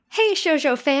Hey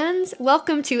shoujo fans!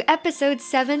 Welcome to episode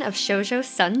 7 of Shoujo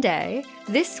Sunday.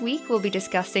 This week we'll be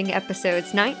discussing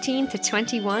episodes 19 to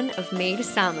 21 of Maid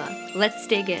Sama. Let's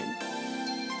dig in.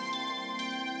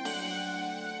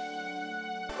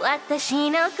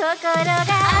 私の心があ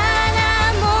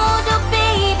らモード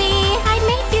baby I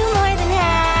make you more than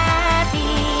happy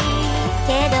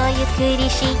けどゆっくり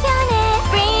しようね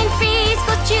Brain freeze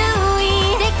ご注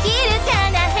意できる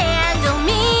かな Handle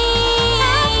me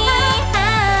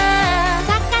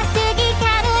高すぎカ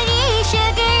ロリー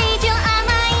Sugar 以上甘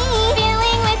い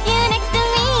Feeling with you next to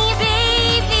me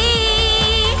baby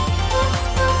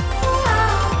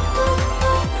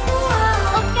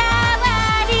おかわ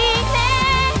りね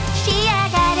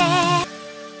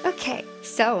Okay,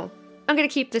 so I'm gonna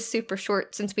keep this super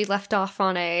short since we left off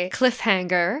on a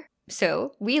cliffhanger.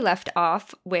 So we left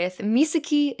off with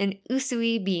Misaki and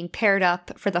Usui being paired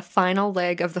up for the final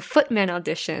leg of the Footman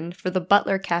audition for the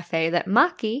butler cafe that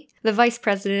Maki, the vice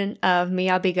president of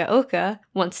Miyabigaoka,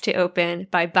 wants to open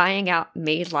by buying out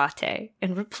Maid Latte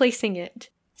and replacing it.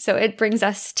 So it brings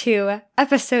us to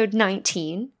episode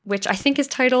 19, which I think is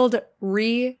titled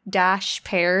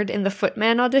Re-Paired in the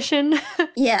Footman audition.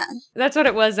 Yeah. That's what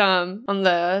it was on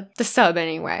the sub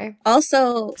anyway.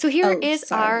 Also, So here is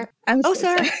sorry.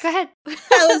 Sorry. Go ahead.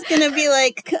 I was gonna be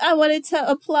like, I wanted to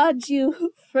applaud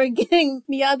you for getting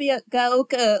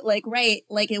Miyabigaoka right,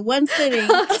 in one sitting.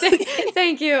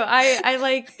 Thank you.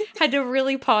 I had to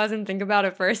really pause and think about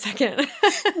it for a second.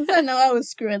 I know I was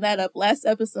screwing that up last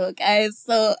episode, guys.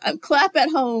 So I'm clap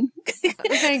at home.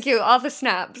 Thank you. All the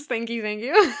snaps. Thank you.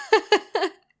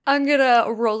 I'm gonna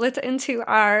roll it into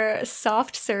our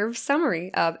soft serve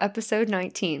summary of episode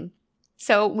 19.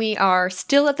 So we are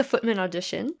still at the Footman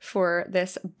audition for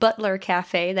this butler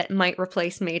cafe that might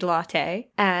replace Maid Latte,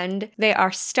 and they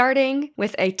are starting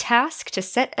with a task to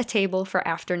set a table for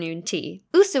afternoon tea.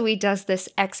 Usui does this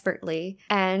expertly,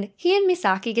 and he and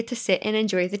Misaki get to sit and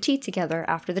enjoy the tea together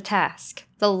after the task.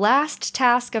 The last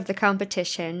task of the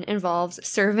competition involves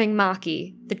serving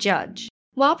Maki, the judge.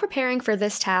 While preparing for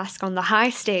this task on the high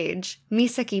stage,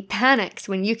 Misaki panics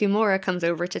when Yukimura comes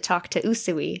over to talk to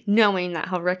Usui, knowing that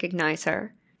he'll recognize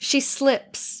her. She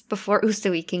slips before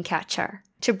Usui can catch her.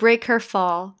 To break her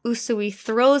fall, Usui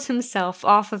throws himself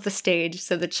off of the stage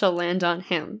so that she'll land on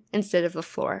him instead of the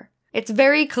floor. It's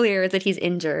very clear that he's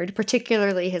injured,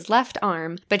 particularly his left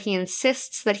arm, but he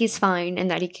insists that he's fine and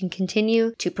that he can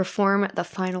continue to perform the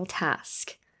final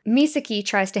task. Misaki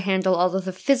tries to handle all of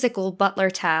the physical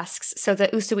butler tasks so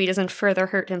that Usui doesn't further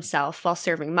hurt himself while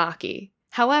serving Maki.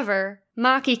 However,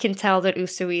 Maki can tell that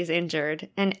Usui is injured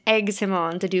and eggs him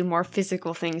on to do more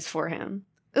physical things for him.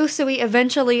 Usui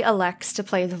eventually elects to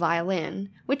play the violin,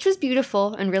 which was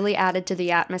beautiful and really added to the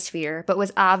atmosphere, but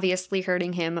was obviously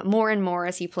hurting him more and more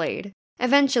as he played.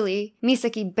 Eventually,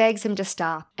 Misaki begs him to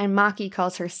stop, and Maki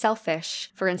calls her selfish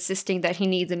for insisting that he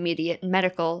needs immediate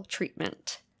medical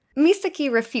treatment. Misaki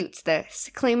refutes this,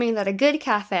 claiming that a good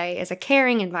cafe is a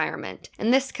caring environment,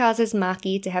 and this causes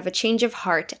Maki to have a change of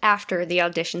heart after the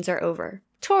auditions are over.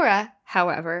 Tora,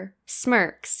 however,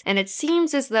 smirks, and it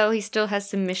seems as though he still has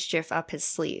some mischief up his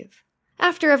sleeve.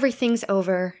 After everything's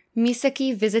over,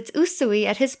 Misaki visits Usui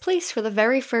at his place for the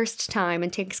very first time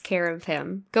and takes care of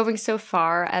him, going so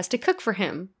far as to cook for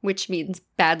him, which means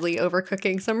badly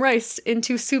overcooking some rice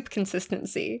into soup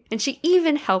consistency, and she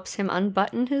even helps him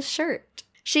unbutton his shirt.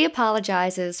 She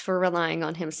apologizes for relying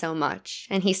on him so much,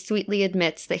 and he sweetly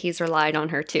admits that he's relied on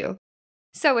her too.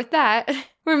 So with that,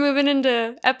 we're moving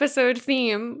into episode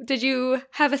theme. Did you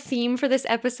have a theme for this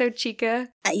episode, Chica?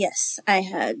 Yes, I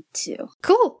had two.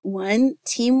 Cool. One,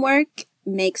 teamwork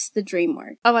makes the dream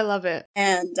work. Oh, I love it.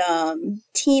 And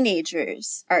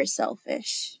teenagers are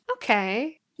selfish.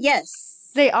 Okay. Yes.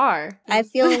 They are. I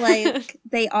feel like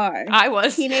they are. I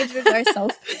was. Teenagers are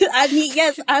selfish. I mean,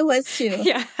 yes, I was too.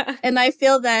 Yeah. And I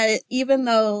feel that even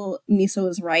though Miso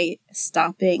was right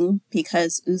stopping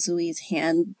because Uzui's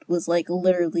hand was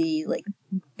literally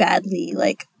badly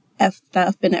effed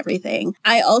up and everything,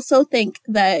 I also think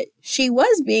that she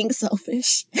was being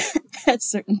selfish at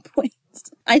certain points.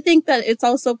 I think that it's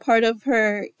also part of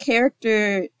her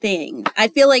character thing. I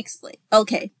feel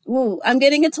okay, I'm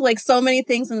getting into so many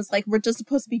things and it's we're just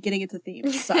supposed to be getting into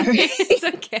themes. Sorry. It's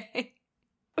okay.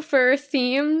 For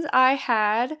themes, I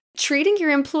had treating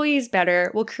your employees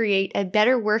better will create a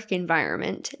better work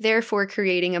environment, therefore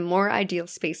creating a more ideal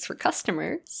space for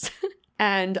customers.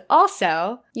 And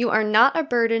also, you are not a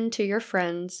burden to your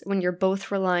friends when you're both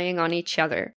relying on each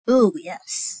other. Ooh,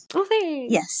 yes. Oh,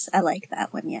 thanks. Yes, I like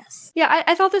that one, yes. Yeah,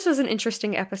 I thought this was an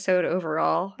interesting episode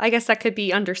overall. I guess that could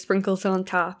be under sprinkles on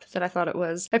top, that I thought it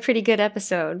was a pretty good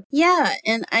episode. Yeah,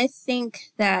 and I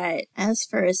think that as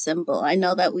for a symbol, I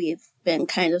know that we've been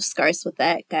kind of scarce with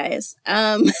that, guys.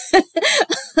 Yeah.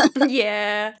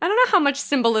 I don't know how much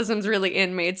symbolism's really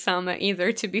in Maid Sama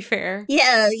either, to be fair.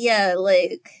 Yeah,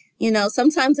 like, you know,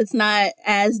 sometimes it's not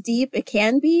as deep. It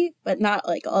can be, but not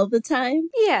like all the time.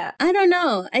 Yeah. I don't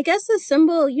know. I guess the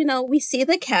symbol, you know, we see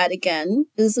the cat again,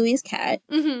 Uzui's cat,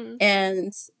 Mm-hmm.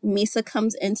 and Misa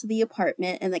comes into the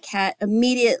apartment and the cat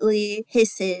immediately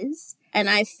hisses. And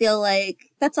I feel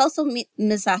like that's also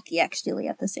Mizaki actually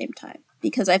at the same time.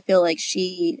 Because I feel like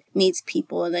she meets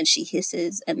people and then she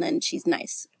hisses and then she's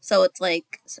nice. So it's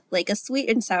like a sweet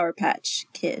and sour patch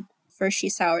kid. First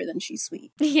she's sour, then she's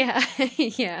sweet. Yeah,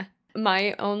 yeah.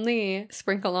 My only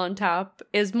sprinkle on top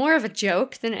is more of a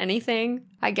joke than anything.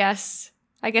 I guess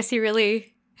he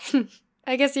really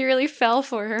fell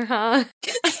for her, huh?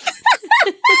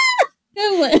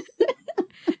 Good one.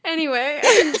 Anyway.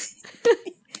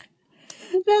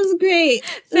 That's great.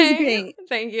 That's great.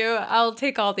 Thank you. I'll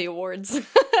take all the awards.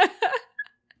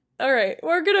 All right,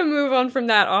 we're gonna move on from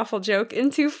that awful joke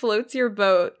into Floats Your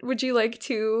Boat. Would you like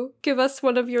to give us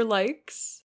one of your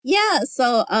likes? Yeah,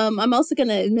 so I'm also going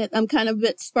to admit I'm kind of a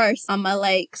bit sparse on my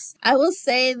likes. I will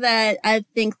say that I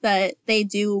think that they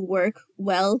do work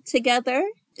well together,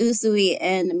 Usui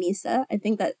and Misa. I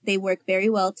think that they work very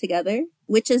well together,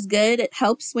 which is good. It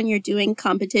helps when you're doing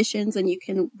competitions and you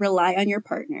can rely on your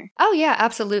partner. Oh yeah,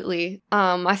 absolutely.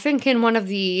 I think in one of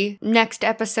the next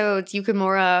episodes,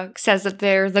 Yukimura says that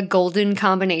they're the golden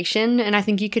combination, and I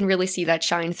think you can really see that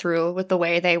shine through with the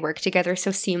way they work together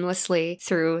so seamlessly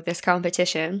through this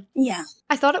competition. Yeah.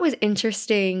 I thought it was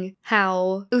interesting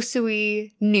how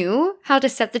Usui knew how to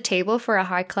set the table for a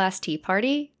high-class tea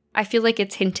party. I feel like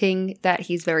it's hinting that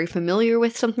he's very familiar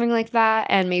with something like that,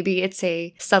 and maybe it's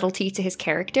a subtlety to his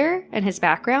character and his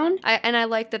background. I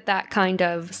like that kind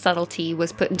of subtlety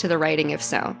was put into the writing, if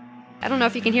so. I don't know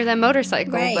if you can hear that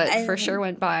motorcycle, Right, but for sure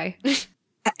went by.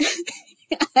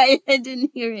 I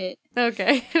didn't hear it.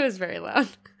 Okay, it was very loud.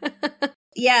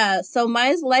 Yeah, so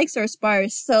my likes are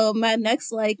sparse. So my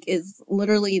next like is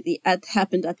literally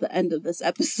happened at the end of this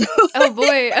episode. Oh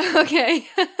boy, okay.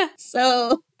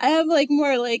 So I have like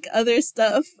more like other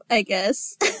stuff, I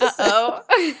guess. Uh-oh.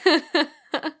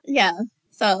 Yeah.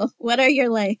 So what are your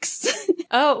likes?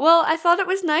 Oh, well, I thought it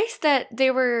was nice that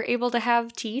they were able to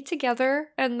have tea together,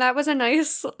 and that was a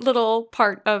nice little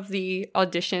part of the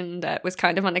audition that was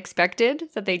kind of unexpected,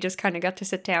 that they just kind of got to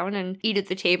sit down and eat at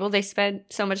the table they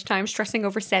spent so much time stressing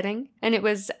over setting. And it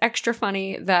was extra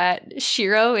funny that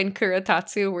Shiro and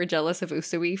Kurotatsu were jealous of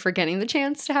Usui for getting the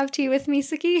chance to have tea with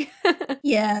Misaki.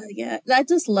 Yeah. I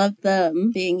just love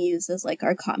them being used as like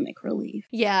our comic relief.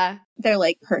 Yeah. They're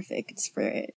like perfect for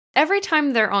it. Every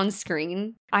time they're on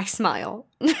screen, I smile.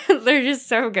 They're just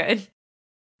so good.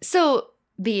 So,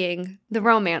 being the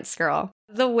romance girl,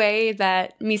 the way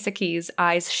that Misaki's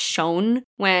eyes shone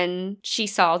when she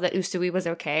saw that Usui was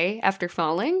okay after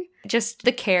falling, just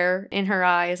the care in her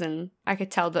eyes, and I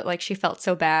could tell that like she felt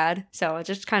so bad. So it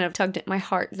just kind of tugged at my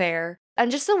heart there.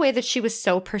 And just the way that she was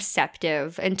so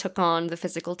perceptive and took on the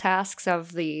physical tasks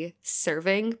of the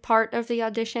serving part of the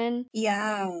audition.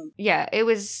 Yeah. Yeah, it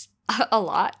was a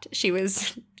lot. She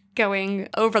was going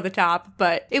over the top,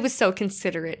 but it was so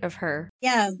considerate of her.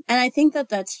 Yeah, and I think that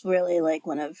that's really like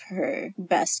one of her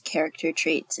best character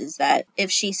traits is that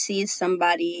if she sees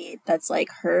somebody that's like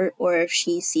hurt, or if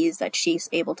she sees that she's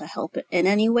able to help it in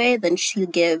any way, then she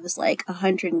gives like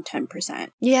 110%.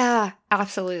 Yeah,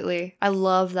 absolutely. I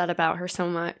love that about her so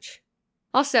much.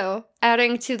 Also,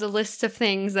 adding to the list of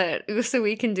things that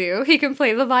Usui can do, he can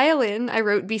play the violin. I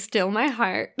wrote Be Still My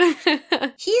Heart.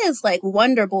 He is like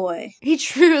Wonder Boy. He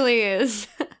truly is.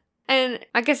 And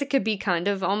I guess it could be kind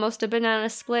of almost a banana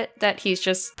split that he's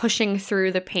just pushing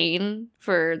through the pain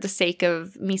for the sake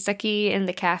of Misaki and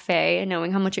the cafe and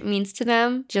knowing how much it means to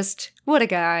them. Just, what a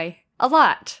guy. A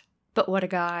lot, but what a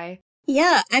guy.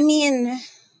 Yeah, I mean...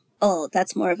 Oh,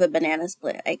 that's more of a banana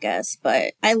split, I guess.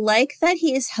 But I like that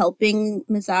he's helping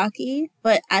Mizaki,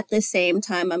 but at the same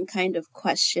time, I'm kind of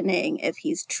questioning if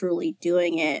he's truly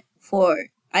doing it for...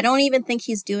 I don't even think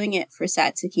he's doing it for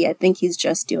Satsuki. I think he's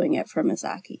just doing it for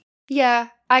Mizaki. Yeah,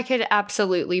 I could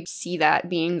absolutely see that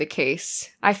being the case.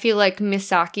 I feel like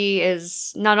Misaki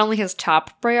is not only his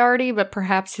top priority, but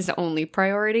perhaps his only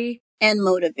priority. And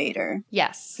motivator.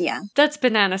 Yes. Yeah. That's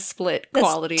banana split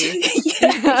quality.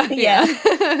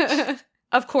 Yeah.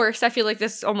 Of course, I feel like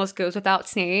this almost goes without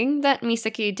saying that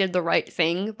Misaki did the right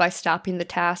thing by stopping the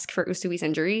task for Usui's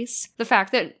injuries. The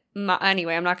fact that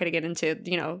anyway, I'm not going to get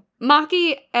into,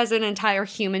 Maki as an entire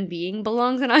human being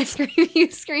belongs in Ice Cream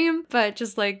You Scream, but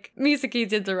just like Misaki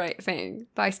did the right thing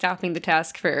by stopping the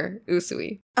task for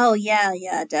Usui. Oh,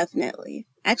 yeah, definitely.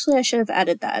 Actually, I should have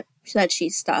added that she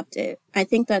stopped it. I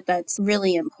think that that's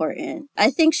really important.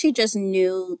 I think she just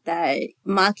knew that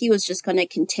Maki was just going to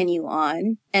continue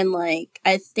on. And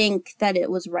I think that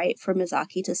it was right for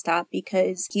Mizaki to stop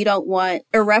because you don't want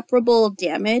irreparable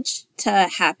damage to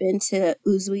happen to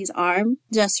Uzui's arm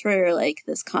just for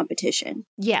this competition.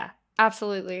 Yeah,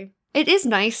 absolutely. It is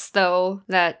nice, though,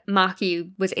 that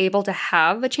Maki was able to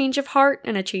have a change of heart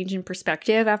and a change in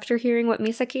perspective after hearing what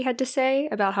Misaki had to say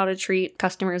about how to treat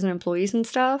customers and employees and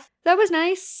stuff. That was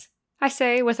nice, I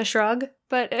say with a shrug,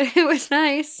 but it was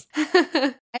nice.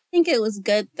 I think it was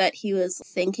good that he was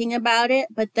thinking about it,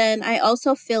 but then I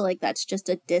also feel like that's just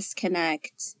a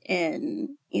disconnect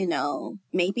in,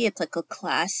 maybe it's a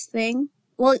class thing.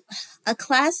 Well, a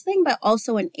class thing, but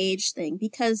also an age thing,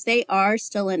 because they are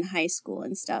still in high school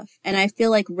and stuff. And I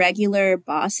feel like regular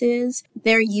bosses,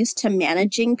 they're used to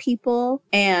managing people,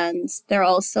 and they're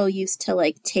also used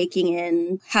to taking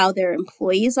in how their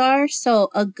employees are. So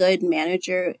a good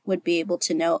manager would be able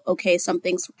to know, okay,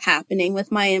 something's happening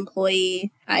with my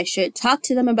employee. I should talk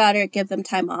to them about it, give them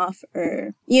time off,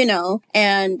 or,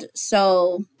 And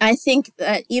so I think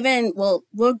that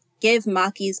we'll give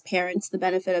Maki's parents the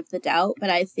benefit of the doubt, but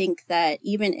I think that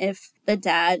even if the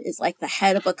dad is the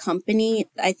head of a company,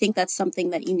 I think that's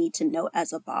something that you need to know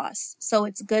as a boss. So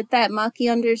it's good that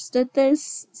Maki understood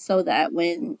this so that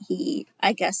when he,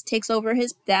 I guess, takes over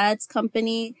his dad's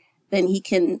company, then he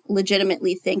can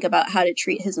legitimately think about how to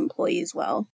treat his employees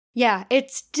well. Yeah,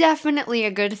 it's definitely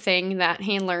a good thing that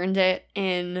he learned it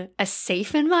in a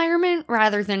safe environment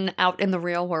rather than out in the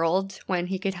real world when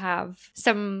he could have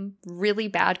some really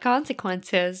bad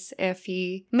consequences if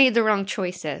he made the wrong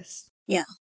choices. Yeah.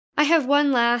 I have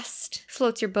one last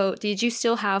floats your boat. Did you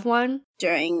still have one?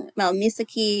 During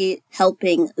Misaki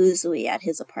helping Usui at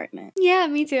his apartment. Yeah,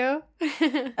 me too.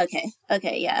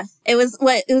 Okay, yeah. It was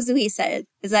what Usui said.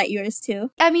 Is that yours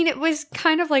too? I mean, it was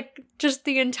kind of just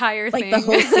the entire thing. The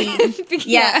whole scene.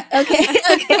 Yeah. Okay.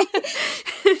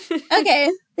 Okay.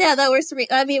 Yeah, that works for me.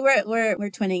 I mean, we're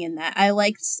twinning in that. I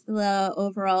liked the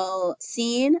overall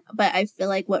scene, but I feel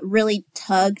like what really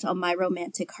tugged on my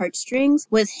romantic heartstrings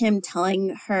was him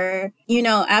telling her,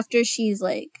 after she's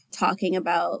talking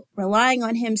about relying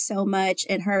on him so much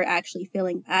and her actually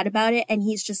feeling bad about it, and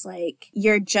he's just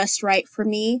you're just right for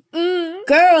me.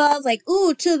 Girl, I was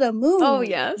ooh, to the moon. Oh,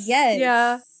 yes. Yes.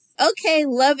 Yeah. Okay,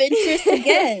 love interest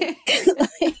again.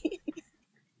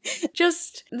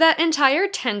 Just that entire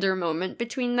tender moment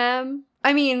between them.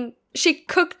 I mean, she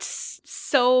cooked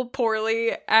so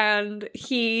poorly, and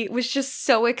he was just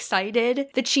so excited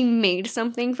that she made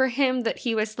something for him that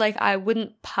he was I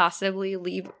wouldn't possibly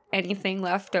leave anything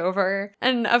left over.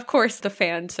 And of course, the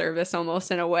fan service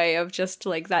almost in a way of just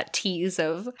that tease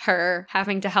of her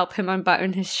having to help him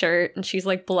unbutton his shirt, and she's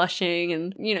blushing,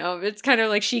 and it's kind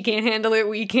of she can't handle it,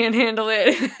 we can't handle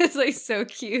it. It's so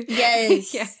cute.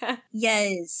 Yes. Yeah.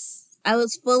 Yes. I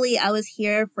was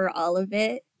here for all of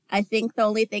it. I think the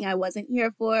only thing I wasn't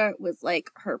here for was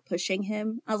her pushing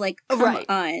him. I was come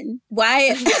on.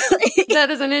 Why? That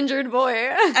is an injured boy.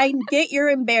 I get you're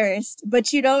embarrassed,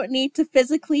 but you don't need to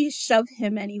physically shove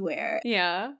him anywhere.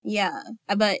 Yeah. Yeah.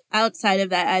 But outside of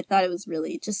that, I thought it was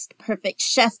really just perfect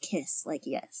chef kiss.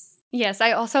 Yes. Yes,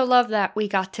 I also love that we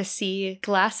got to see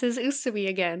Glasses Usui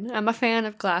again. I'm a fan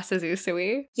of Glasses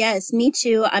Usui. Yes, me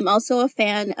too. I'm also a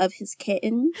fan of his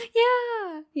kitten.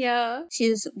 Yeah.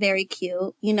 She's very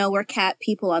cute. We're cat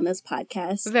people on this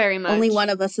podcast. Very much. Only one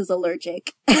of us is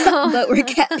allergic, but we're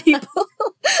cat people.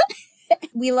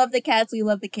 We love the cats, we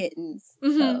love the kittens.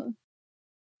 Mm-hmm. So.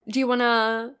 Do you want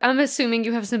to... I'm assuming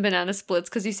you have some banana splits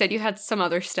because you said you had some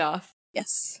other stuff.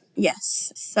 Yes.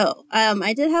 So,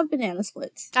 I did have banana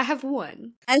splits. I have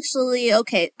one. Actually,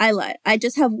 okay, I lied. I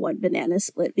just have one banana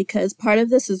split because part of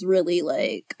this is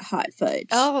really hot fudge.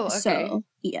 Oh, okay. So,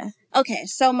 yeah. Okay,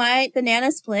 so my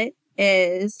banana split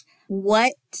is,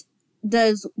 what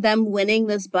does them winning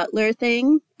this butler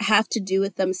thing have to do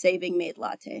with them saving Maid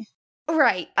Latte?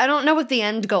 Right. I don't know what the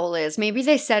end goal is. Maybe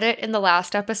they said it in the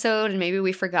last episode and maybe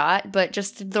we forgot, but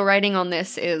just the writing on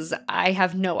this is, I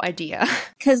have no idea.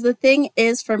 Because the thing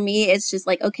is, for me, it's just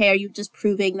okay, are you just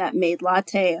proving that Maid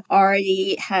Latte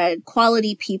already had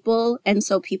quality people and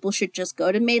so people should just go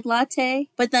to Maid Latte?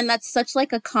 But then that's such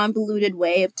a convoluted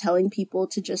way of telling people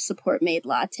to just support Maid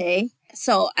Latte.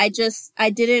 So I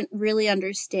didn't really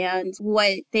understand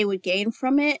what they would gain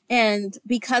from it. And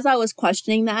because I was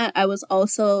questioning that, I was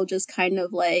also just kind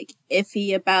of like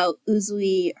iffy about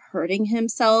Uzui hurting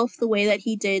himself the way that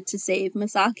he did to save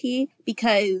Misaki.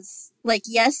 Because, like,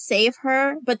 yes, save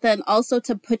her, but then also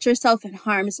to put yourself in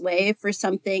harm's way for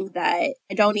something that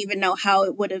I don't even know how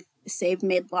it would have saved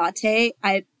Maid Latte.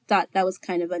 I thought that was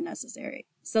kind of unnecessary.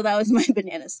 So that was my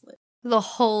banana split. The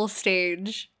whole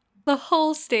stage. The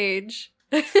whole stage.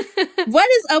 What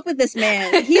is up with this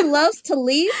man? He loves to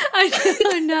leap.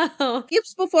 I know.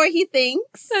 Leaps before he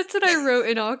thinks. That's what I wrote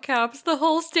in all caps. The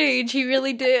whole stage, he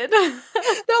really did. The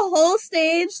whole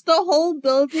stage, the whole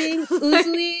building.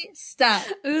 Uzui, stop.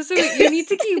 Usui, you need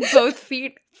to keep both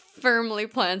feet firmly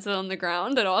planted on the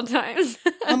ground at all times.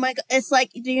 Oh my god. It's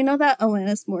like, do you know that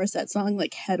Alanis Morissette song,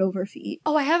 like Head Over Feet?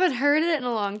 Oh, I haven't heard it in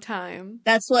a long time.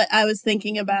 That's what I was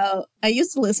thinking about. I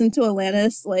used to listen to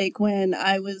Alanis, like, when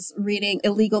I was reading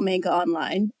illegal manga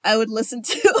online. I would listen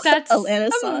to That's Alanis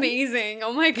songs. amazing.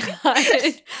 Oh my god.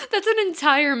 That's an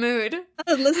entire mood.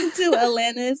 I would listen to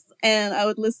Alanis, and I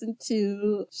would listen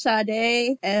to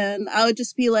Sade, and I would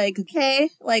just be like, okay,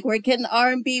 like, we're getting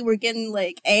R&B, we're getting,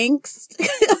 like, angst.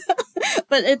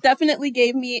 But it definitely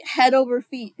gave me head over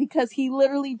feet, because he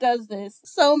literally does this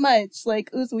so much.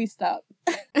 Like, Uzui, stop.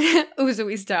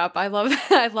 Usui, stop. I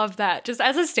love that. Just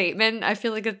as a statement, I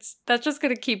feel like that's just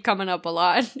gonna keep coming up a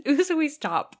lot. Usui,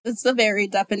 stop. It's the very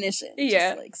definition.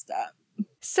 Yeah. Just, like, stop.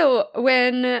 So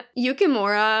when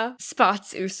Yukimura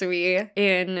spots Usui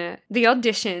in the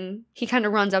audition, he kind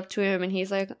of runs up to him and he's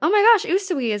like, "Oh my gosh,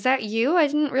 Usui, is that you? I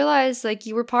didn't realize, like,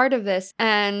 you were part of this."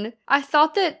 And I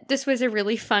thought that this was a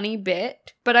really funny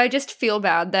bit, but I just feel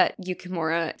bad that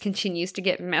Yukimura continues to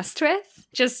get messed with.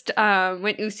 Just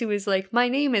when Usui was like, "My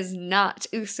name is not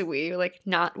Usui," like,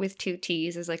 not with two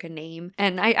T's is like a name.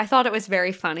 And I thought it was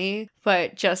very funny,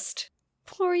 but just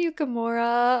poor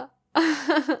Yukimura.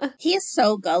 He's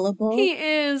so gullible. He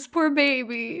is, poor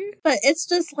baby. But it's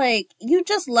just like, you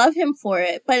just love him for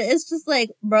it. But it's just like,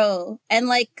 bro. And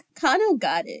like, Kano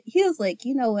got it. He was like,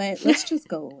 you know what? Let's just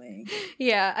go away.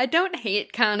 Yeah, I don't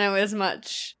hate Kano as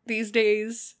much these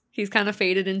days. He's kind of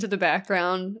faded into the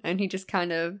background and he just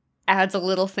kind of adds a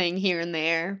little thing here and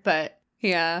there. But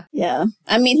yeah. Yeah.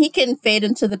 I mean, he can fade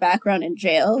into the background in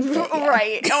jail. Yeah.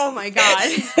 Right. Oh my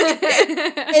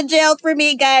god. In jail for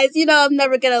me, guys. You know, I'm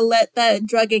never gonna let that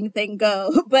drugging thing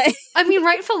go. But I mean,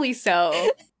 rightfully so.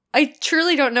 I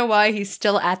truly don't know why he's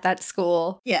still at that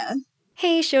school. yeah.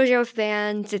 Hey shoujo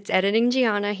fans, it's Editing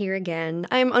Gianna here again.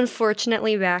 I'm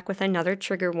unfortunately back with another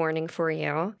trigger warning for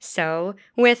you. So,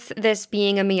 with this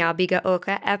being a Miyabi ga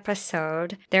Oka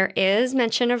episode, there is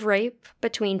mention of rape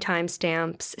between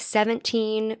timestamps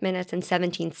 17 minutes and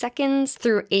 17 seconds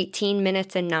through 18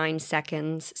 minutes and 9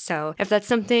 seconds. So, if that's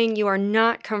something you are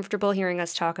not comfortable hearing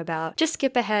us talk about, just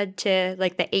skip ahead to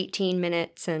like the 18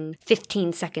 minutes and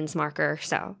 15 seconds marker.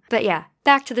 So, but yeah,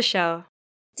 back to the show.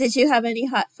 Did you have any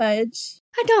hot fudge?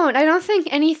 I don't think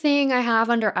anything I have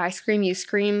under I Scream, You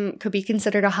Scream could be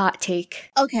considered a hot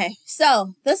take. Okay,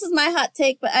 so this is my hot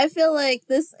take, but I feel like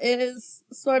this is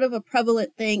sort of a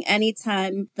prevalent thing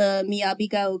anytime the Miyabi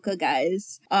ga Oka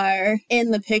guys are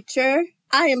in the picture.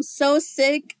 I am so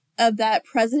sick of that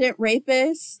president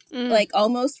rapist, like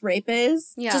almost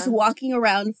rapist, just walking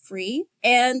around free.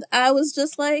 And I was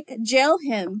just like, jail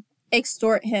him,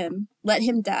 extort him, let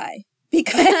him die.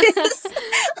 Because,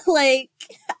 like,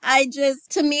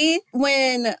 to me,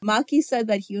 when Maki said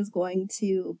that he was going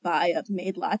to buy a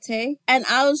Maid Latte, and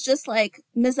I was just like,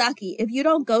 Mizaki, if you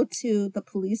don't go to the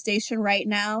police station right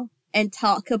now and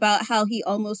talk about how he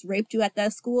almost raped you at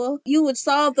that school, you would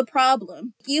solve the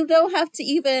problem. You don't have to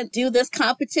even do this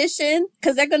competition,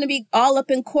 because they're going to be all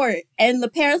up in court, and the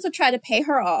parents would try to pay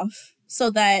her off so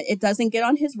that it doesn't get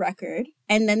on his record.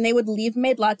 And then they would leave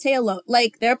Maid Latte alone.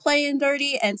 Like, they're playing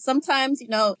dirty, and sometimes, you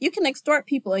know, you can extort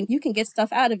people and you can get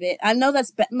stuff out of it. I know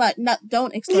that's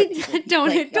don't extort people.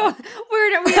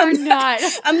 We are not.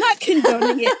 I'm not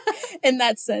condoning it in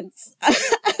that sense. I'm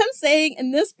saying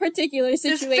in this particular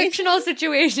situation. This fictional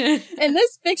situation. In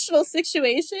this fictional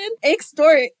situation,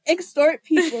 extort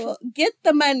people. Get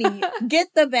the money.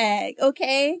 Get the bag,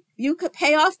 okay? You could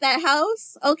pay off that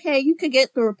house. Okay, you could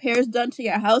get the repairs done to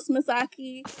your house,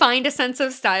 Misaki. Find a sense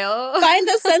of style. Find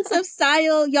a sense of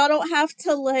style. Y'all don't have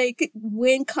to, like,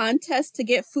 win contests to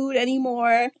get food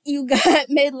anymore. You got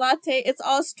Maid Latte. It's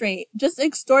all straight. Just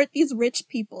extort these rich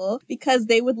people, because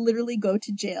they would literally go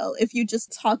to jail if you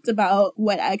just talked about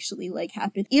what actually, like,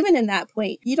 happened. Even in that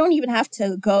point, you don't even have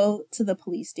to go to the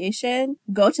police station.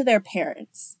 Go to their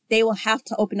parents. They will have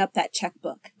to open up that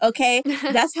checkbook, okay?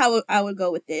 That's how I would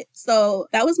go with it. it. So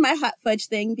that was my hot fudge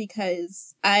thing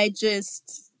because I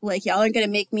just... Like, y'all aren't gonna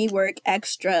make me work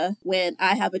extra when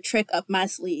I have a trick up my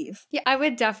sleeve. Yeah, I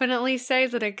would definitely say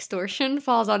that extortion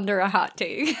falls under a hot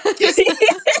take.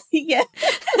 Yeah.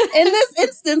 In this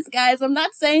instance, guys, I'm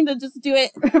not saying to just do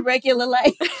it regular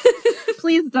life.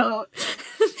 Please don't.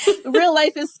 Real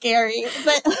life is scary.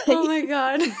 But like, Oh my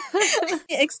god.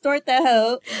 extort that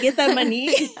hoe. Get that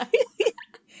money.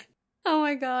 Oh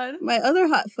my god. My other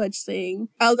hot fudge thing,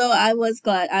 although I was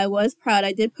glad, I was proud,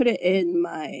 I did put it in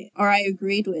I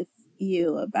agreed with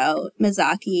you about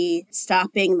Mizaki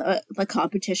stopping the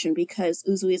competition because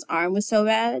Uzui's arm was so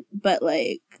bad, but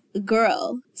like,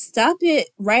 girl, stop it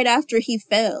right after he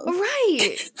fell.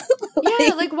 Right.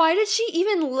 Yeah, like why did she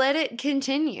even let it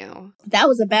continue? That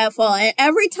was a bad fall. And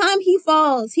every time he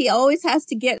falls, he always has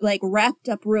to get like wrapped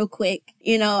up real quick.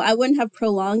 You know, I wouldn't have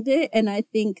prolonged it. And I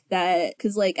think that,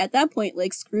 cause like at that point,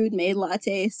 like screwed Maid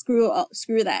Latte, screw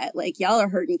that. Like y'all are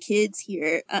hurting kids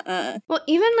here. Well,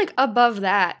 even like above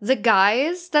that, the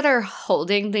guys that are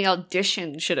holding the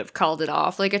audition should have called it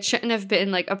off. Like it shouldn't have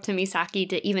been like up to Misaki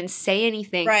to even say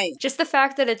anything. Right. Just the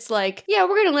fact that it's like, yeah,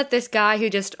 we're gonna let this guy who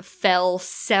just fell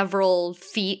several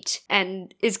feet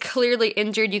and is clearly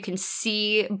injured. You can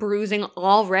see bruising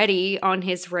already on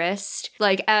his wrist.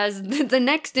 Like as the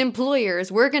next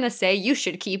employers, we're gonna say you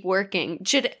should keep working.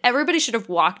 Everybody should have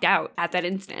walked out at that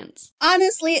instance.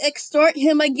 Honestly, extort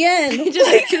him again.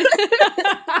 Just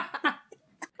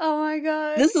oh my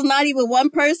god. This is not even one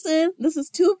person. This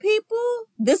is two people.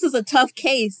 This is a tough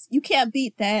case. You can't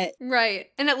beat that.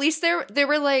 Right. And at least there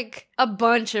were like a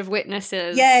bunch of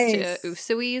witnesses Yes. to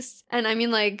Usui's. And I mean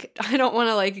like I don't want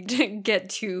to like get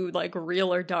too like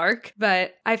real or dark,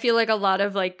 but I feel like a lot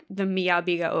of like the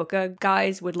Miyabigaoka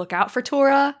guys would look out for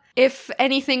Tora if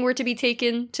anything were to be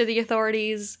taken to the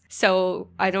authorities. So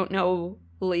I don't know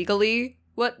legally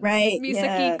what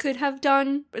Misaki could have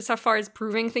done as far as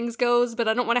proving things goes, but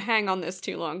I don't want to hang on this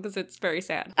too long because it's very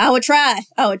sad. I would try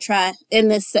in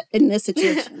this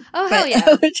situation. Oh, hell yeah.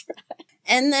 I would try.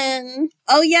 And then,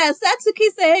 oh yeah, Satsuki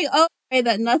saying, oh,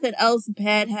 that nothing else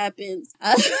bad happens.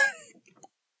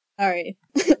 All right.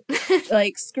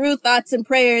 Like, screw thoughts and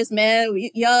prayers, man.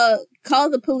 Y'all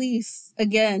call the police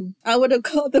again. I would have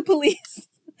called the police.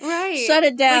 Right. Shut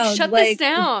it down. Like, shut this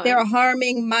down. They're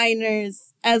harming minors.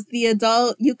 As the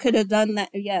adult, you could have done that.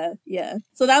 Yeah.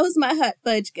 So that was my hot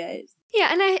fudge, guys. Yeah,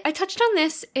 and I touched on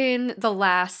this in the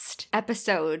last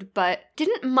episode, but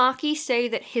didn't Maki say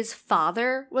that his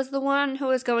father was the one who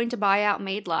was going to buy out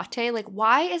Maid Latte? Like,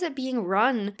 why is it being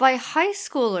run by high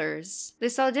schoolers,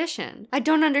 this audition? I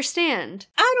don't understand.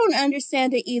 I don't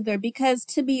understand it either, because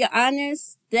to be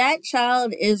honest, that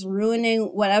child is ruining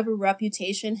whatever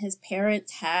reputation his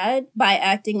parents had by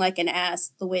acting like an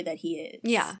ass the way that he is.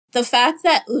 Yeah. The fact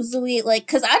that Usui, like,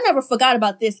 because I never forgot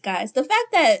about this, guys. The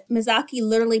fact that Mizaki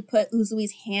literally put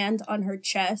Uzui's hand on her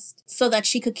chest so that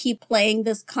she could keep playing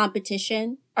this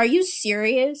competition. Are you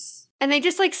serious? And they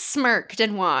just like smirked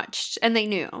and watched, and they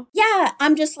knew. Yeah,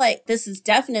 I'm just like, this is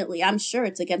definitely, I'm sure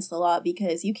it's against the law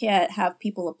because you can't have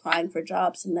people applying for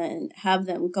jobs and then have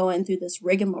them going through this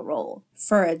rigmarole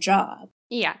for a job.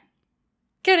 Yeah.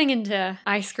 Getting into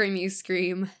I Scream, You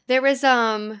Scream. There was,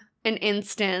 an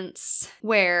instance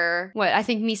where, I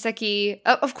think Misaki,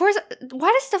 of course,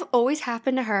 why does stuff always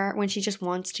happen to her when she just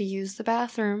wants to use the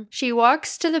bathroom? She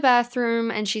walks to the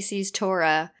bathroom and she sees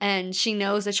Tora, and she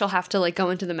knows that she'll have to, like, go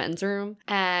into the men's room.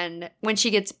 And when she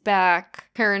gets back,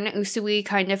 her and Usui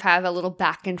kind of have a little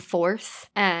back and forth,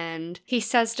 and he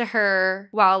says to her,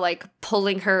 while, like,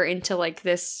 pulling her into, like,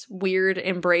 this weird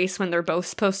embrace when they're both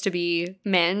supposed to be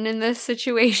men in this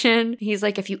situation, he's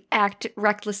like, if you act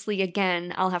recklessly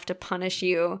again, I'll have to punish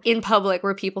you in public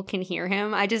where people can hear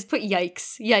him. I just put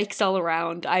yikes all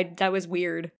around. That was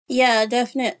weird. Yeah,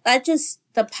 definitely.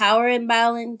 The power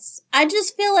imbalance. I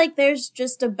just feel like there's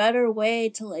just a better way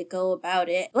to, like, go about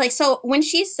it. Like, so when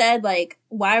she said, like,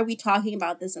 why are we talking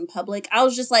about this in public? I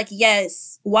was just like,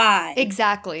 yes, why?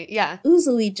 Exactly, yeah.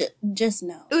 Uzui, just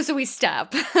no. Uzui,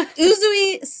 stop.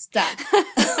 Uzui, stop.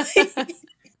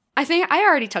 I think I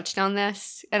already touched on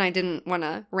this, and I didn't want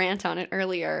to rant on it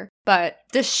earlier, but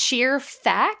the sheer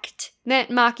fact that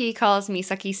Maki calls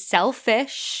Misaki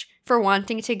selfish for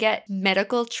wanting to get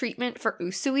medical treatment for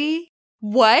Usui.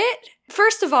 What?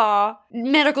 First of all,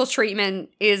 medical treatment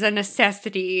is a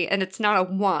necessity and it's not a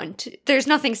want. There's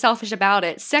nothing selfish about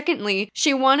it. Secondly,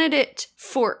 she wanted it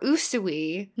for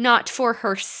Usui, not for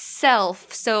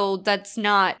herself, so that's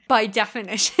not, by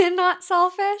definition, not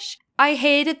selfish. I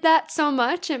hated that so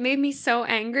much. It made me so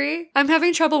angry. I'm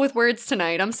having trouble with words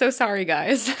tonight. I'm so sorry,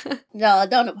 guys. No,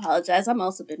 don't apologize. I'm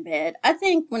also been mad. I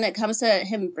think when it comes to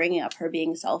him bringing up her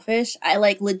being selfish, I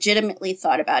legitimately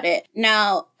thought about it.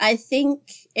 Now, I think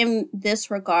in this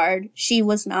regard, she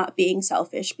was not being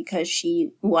selfish because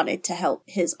she wanted to help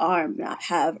his arm not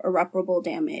have irreparable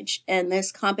damage. And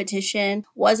this competition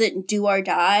wasn't do or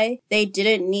die. They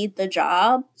didn't need the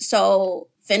job. So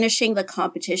finishing the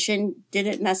competition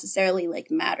didn't necessarily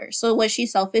matter. So was she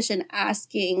selfish in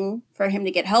asking for him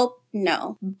to get help?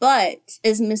 No. But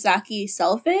is Misaki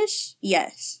selfish?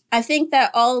 Yes. I think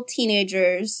that all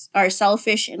teenagers are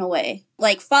selfish in a way.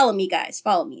 Follow me, guys.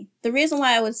 Follow me. The reason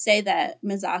why I would say that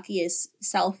Misaki is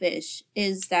selfish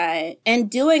is that in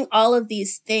doing all of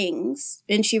these things,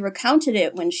 and she recounted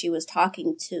it when she was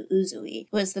talking to Usui,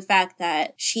 was the fact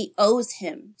that she owes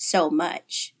him so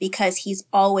much because he's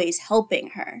always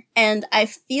helping her. And I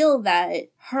feel that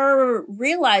her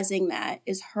realizing that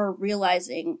is her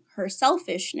realizing her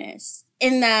selfishness.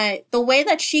 In that the way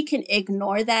that she can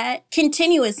ignore that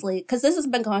continuously, because this has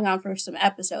been going on for some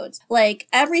episodes,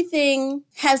 everything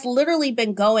has literally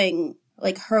been going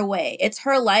her way. It's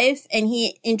her life and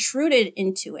he intruded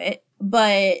into it.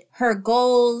 But her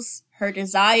goals, her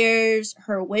desires,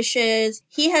 her wishes,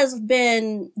 he has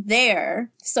been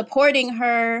there supporting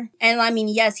her. And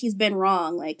yes, he's been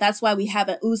wrong. That's why we have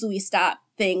an Usui stop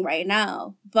thing right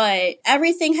now. But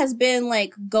everything has been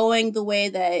going the way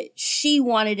that she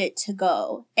wanted it to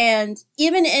go. And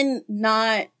even in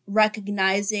not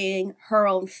recognizing her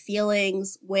own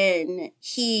feelings when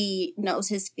he knows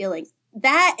his feelings,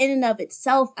 that in and of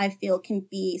itself, I feel, can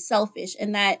be selfish.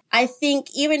 And that I think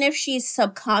even if she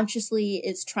subconsciously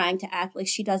is trying to act like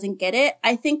she doesn't get it,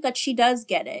 I think that she does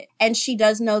get it. And she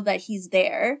does know that he's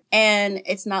there. And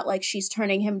it's not like she's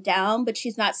turning him down, but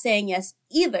she's not saying yes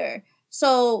either.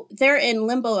 So they're in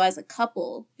limbo as a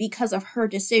couple because of her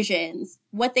decisions.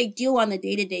 What they do on the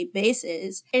day-to-day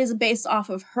basis is based off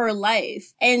of her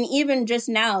life. And even just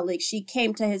now, she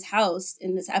came to his house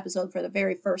in this episode for the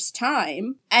very first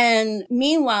time. And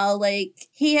meanwhile,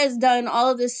 he has done all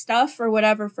of this stuff or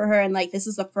whatever for her. And this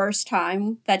is the first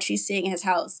time that she's seeing his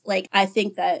house. I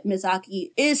think that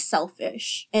Misaki is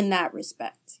selfish in that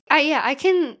respect. I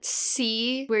can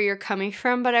see where you're coming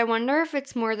from, but I wonder if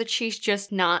it's more that she's just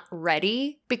not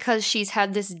ready because she's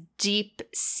had this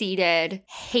deep-seated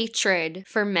hatred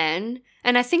for men.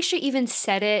 And I think she even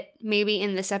said it maybe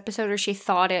in this episode, or she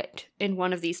thought it in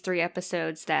one of these 3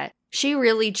 episodes, that she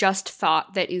really just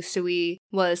thought that Usui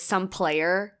was some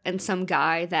player and some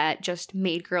guy that just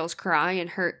made girls cry and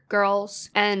hurt girls.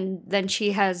 And then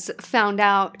she has found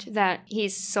out that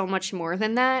he's so much more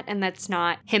than that, and that's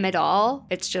not him at all.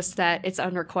 It's just that it's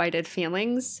unrequited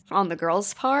feelings on the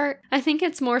girl's part. I think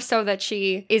it's more so that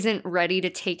she isn't ready to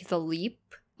take the leap.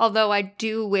 Although I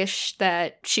do wish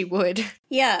that she would.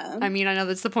 Yeah. I know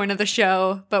that's the point of the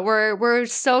show, but we're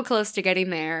so close to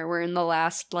getting there. We're in the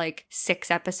last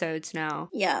 6 episodes now.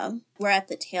 Yeah, we're at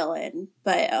the tail end.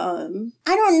 But I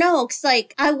don't know, because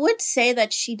I would say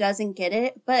that she doesn't get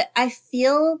it, but I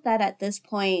feel that at this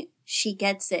point she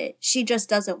gets it. She just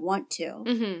doesn't want to.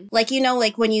 Mm-hmm.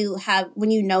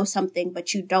 When you know something,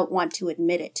 but you don't want to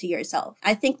admit it to yourself.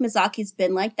 I think Mizaki's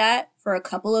been like that for a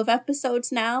couple of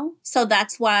episodes now. So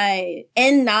that's why,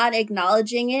 in not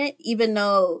acknowledging it, even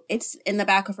though it's in the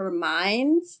back of her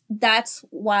mind, that's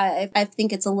why I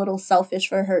think it's a little selfish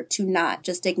for her to not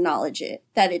just acknowledge it,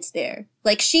 that it's there.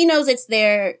 She knows it's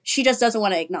there, she just doesn't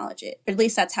want to acknowledge it. At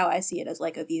least that's how I see it as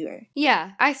a viewer.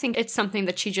 Yeah, I think it's something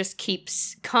that she just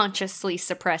keeps consciously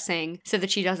suppressing so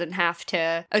that she doesn't have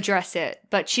to address it.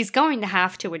 But she's going to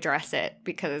have to address it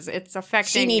because it's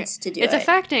affecting... She needs to do it. It's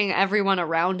affecting everyone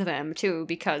around them too,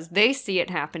 because they see it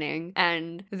happening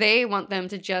and they want them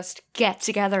to just get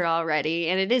together already.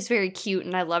 And it is very cute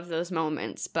and I love those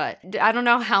moments. But I don't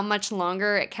know how much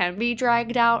longer it can be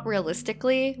dragged out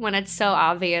realistically when it's so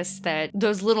obvious that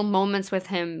those little moments with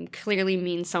him clearly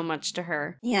mean so much to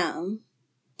her. Yeah.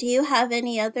 Do you have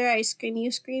any other ice cream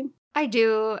you scream? I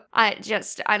do.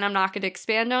 And I'm not going to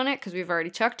expand on it because we've already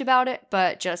talked about it,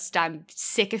 but I'm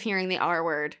sick of hearing the R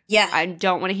word. Yeah. I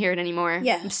don't want to hear it anymore.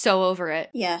 Yeah. I'm so over it.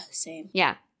 Yeah, same.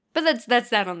 Yeah. But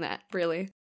that's that on that, really.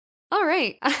 All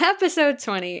right. Episode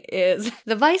 20 is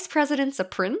The Vice President's a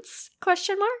Prince? ?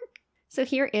 So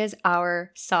here is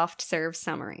our soft serve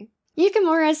summary.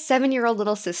 Yukimura's 7-year-old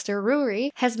little sister, Ruri,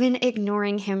 has been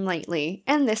ignoring him lately,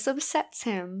 and this upsets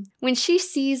him. When she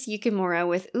sees Yukimura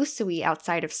with Usui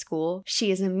outside of school,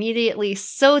 she is immediately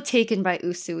so taken by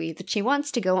Usui that she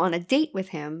wants to go on a date with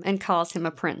him and calls him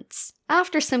a prince.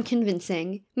 After some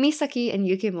convincing, Misaki and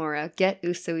Yukimura get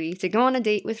Usui to go on a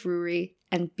date with Ruri,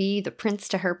 and be the prince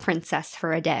to her princess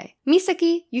for a day.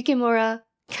 Misaki, Yukimura,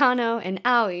 Kano, and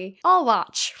Aoi all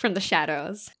watch from the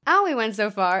shadows. Aoi went so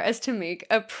far as to make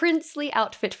a princely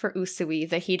outfit for Usui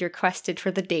that he'd requested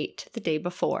for the date the day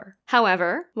before.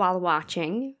 However, while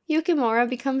watching, Yukimura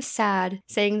becomes sad,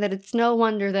 saying that it's no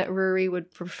wonder that Ruri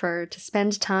would prefer to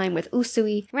spend time with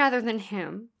Usui rather than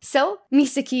him. So,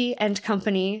 Misaki and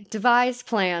company devise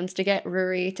plans to get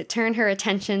Ruri to turn her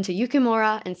attention to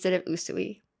Yukimura instead of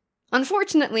Usui.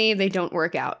 Unfortunately, they don't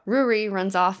work out. Ruri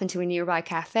runs off into a nearby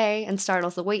cafe and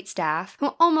startles the waitstaff,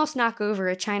 who almost knock over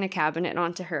a china cabinet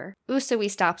onto her.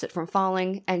 Usui stops it from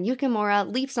falling, and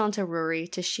Yukimura leaps onto Ruri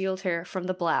to shield her from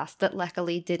the blast that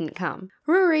luckily didn't come.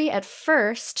 Ruri, at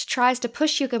first, tries to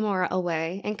push Yukimura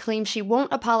away and claims she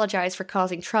won't apologize for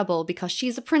causing trouble because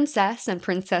she's a princess and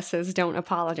princesses don't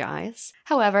apologize.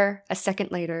 However, a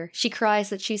second later, she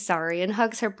cries that she's sorry and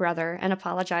hugs her brother and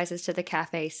apologizes to the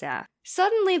cafe staff.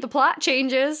 Suddenly, the plot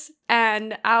changes,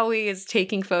 and Aoi is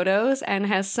taking photos and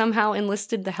has somehow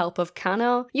enlisted the help of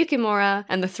Kano, Yukimura,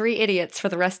 and the three idiots for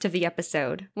the rest of the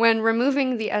episode. When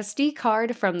removing the SD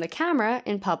card from the camera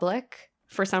in public,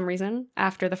 for some reason,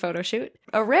 after the photo shoot,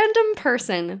 a random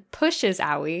person pushes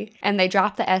Aoi, and they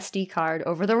drop the SD card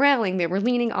over the railing they were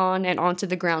leaning on and onto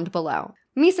the ground below.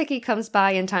 Misaki comes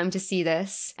by in time to see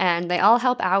this, and they all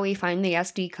help Aoi find the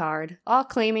SD card, all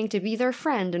claiming to be their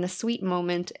friend in a sweet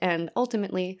moment, and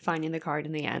ultimately finding the card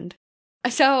in the end.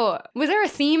 So, was there a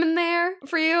theme in there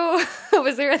for you?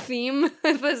 Was there a theme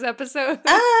of this episode?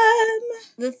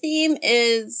 The theme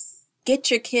is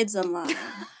get your kids online.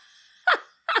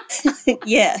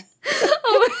 Yeah.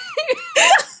 Oh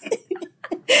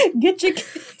Get your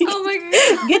my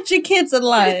god. get your kids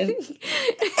online.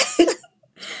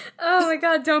 Oh my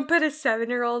god, don't put a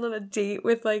 7-year-old on a date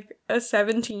with like a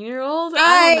 17-year-old.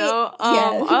 I don't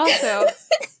know. Also,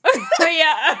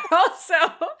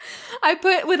 I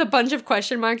put with a bunch of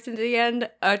question marks at the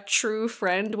end, a true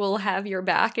friend will have your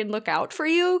back and look out for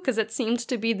you, because it seems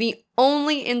to be the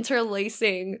only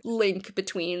interlacing link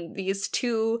between these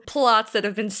two plots that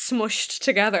have been smushed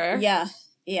together. Yeah.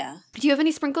 Do you have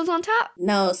any sprinkles on top?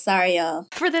 No, sorry, y'all.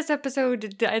 For this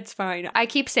episode, it's fine. I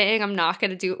keep saying I'm not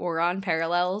going to do Ouran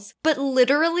parallels, but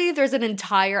literally there's an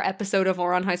entire episode of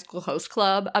Ouran High School Host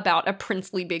Club about a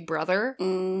princely big brother.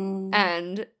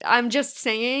 And I'm just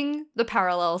saying the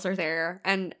parallels are there.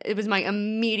 And it was my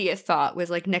immediate thought was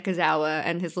like Nekazawa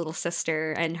and his little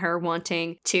sister and her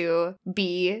wanting to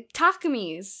be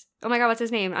Takami's. Oh my god, what's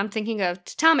his name? I'm thinking of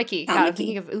Tamaki. God, I'm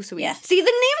thinking of Usui. Yeah. See, the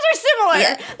names are similar!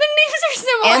 Yeah. The names are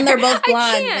similar! And they're both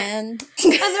blonde, I can't. man.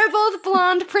 And they're both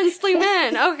blonde, princely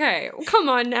men. Okay, come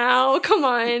on now. Come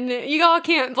on. You all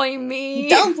can't blame me.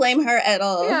 Don't blame her at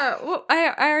all. Yeah, well,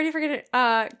 I already forget it.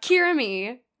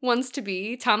 Kirami wants to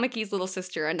be Tamaki's little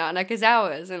sister and not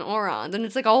Nekazawa's and Ouran's, and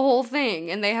it's like a whole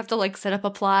thing, and they have to like set up a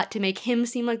plot to make him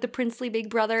seem like the princely big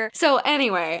brother. So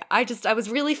anyway, I was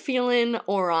really feeling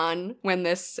Ouran when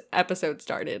this episode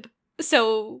started.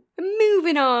 So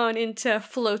moving on into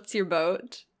Floats Your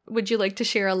Boat. Would you like to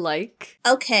share a like?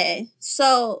 Okay,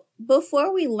 so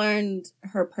before we learned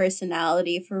her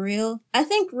personality for real, I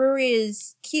think Ruri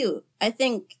is cute. I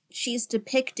think she's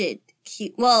depicted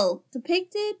cute. Well,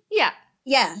 depicted? Yeah.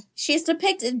 Yeah, she's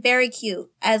depicted very cute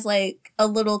as, like, a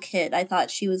little kid. I thought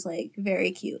she was, like,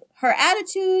 very cute. Her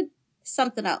attitude,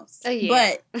 something else.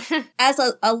 Yeah. But as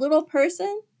a little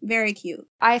person, very cute.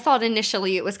 I thought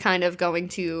initially it was kind of going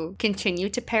to continue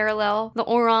to parallel the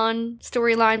Ouran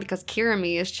storyline because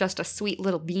Kirami is just a sweet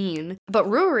little bean. But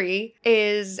Ruri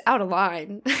is out of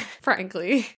line,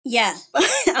 frankly. Yeah.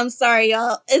 I'm sorry,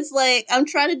 y'all. It's like, I'm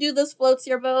trying to do this Floats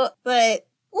Your Boat, but...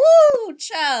 Woo,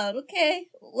 child, okay?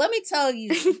 Let me tell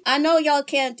you, I know y'all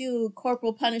can't do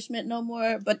corporal punishment no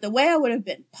more, but the way I would have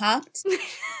been popped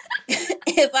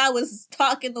if I was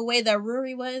talking the way that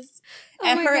Ruri was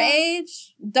at her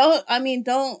age,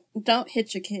 don't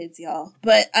hit your kids, y'all.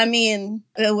 But, I mean,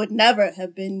 it would never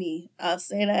have been me. I'll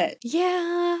say that.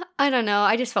 Yeah, I don't know.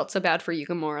 I just felt so bad for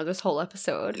Yukimura this whole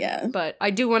episode. Yeah. But I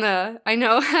do want to, I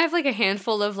know I have like a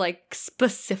handful of like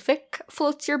specific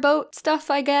Floats Your Boat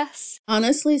stuff, I guess.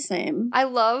 Honestly, same. I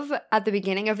love at the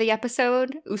beginning of the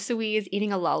episode, Usui is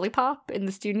eating a lollipop in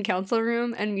the student council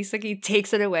room and Misaki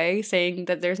takes it away saying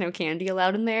that there's no candy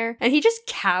allowed in there. And he just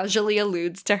casually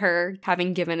alludes to her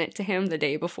having given it to him the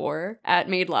day before at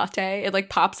Maid Latte. It like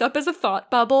pops up as a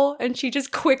thought bubble and she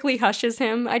just quickly hushes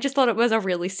him. I just thought it was a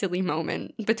really silly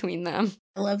moment between them.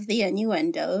 I love the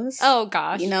innuendos. Oh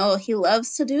gosh. You know, he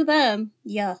loves to do them.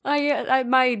 Yeah. I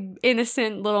my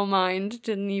innocent little mind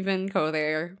didn't even go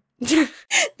there.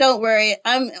 Don't worry,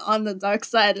 I'm on the dark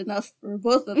side enough for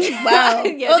both of us. Wow.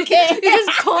 Yeah, okay.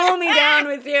 Just calm me down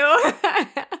with you.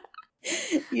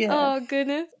 Yeah. Oh,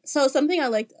 goodness. So something I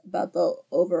liked about the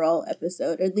overall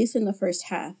episode, or at least in the first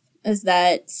half, is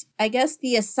that I guess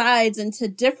the asides into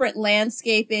different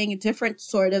landscaping, different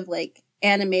sort of like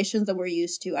animations that we're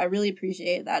used to. I really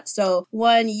appreciate that. So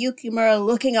one, Yukimura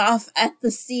looking off at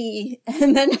the sea,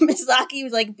 and then Misaki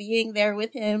was like being there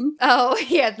with him. Oh,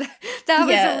 yeah. That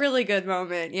was Yeah. a really good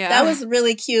moment. Yeah. That was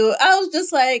really cute. I was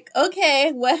just like,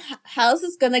 okay, how's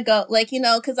this gonna go? Like, you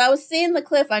know, because I was seeing the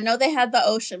cliff. I know they had the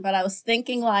ocean, but I was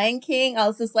thinking Lion King. I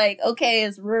was just like, okay,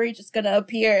 is Ruri just gonna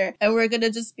appear and we're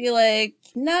gonna just be like,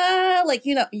 nah, like,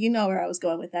 you know where I was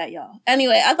going with that, y'all.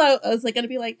 Anyway, I thought it was like gonna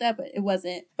be like that, but it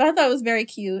wasn't. But I thought it was very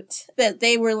cute that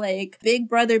they were like big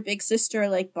brother, big sister,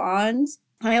 like bonds.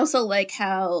 I also like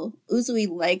how Usui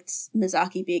liked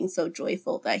Mizaki being so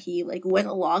joyful that he like went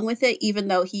along with it, even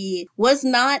though he was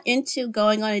not into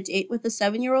going on a date with a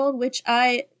 7-year-old, which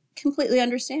I completely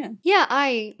understand. Yeah,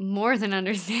 I more than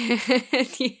understand.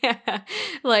 Yeah.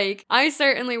 Like, I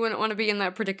certainly wouldn't want to be in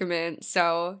that predicament.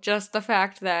 So just the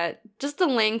fact that, just the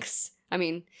lengths, I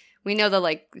mean, we know the,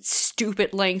 like,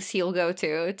 stupid lengths he'll go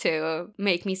to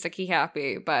make Misaki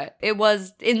happy, but it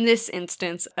was, in this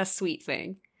instance, a sweet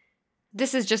thing.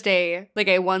 This is just a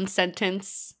one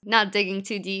sentence, not digging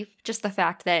too deep, just the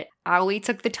fact that Aoi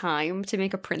took the time to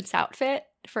make a prince outfit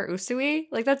for Usui.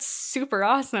 Like, that's super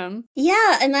awesome.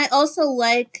 Yeah, and I also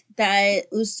like that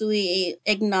Usui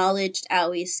acknowledged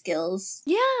Aoi's skills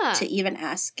Yeah. to even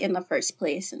ask in the first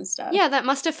place and stuff. Yeah, that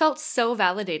must have felt so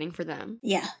validating for them.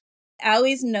 Yeah.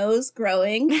 Aoi's nose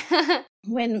growing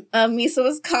when Misa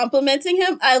was complimenting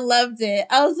him. I loved it.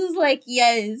 I was just like,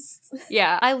 yes.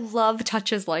 Yeah, I love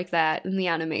touches like that in the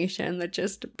animation that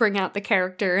just bring out the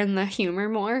character and the humor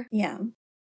more. Yeah.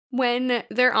 When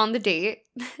they're on the date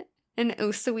and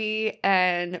Usui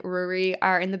and Ruri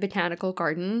are in the botanical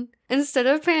garden, instead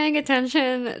of paying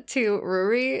attention to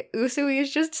Ruri, Usui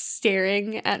is just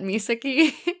staring at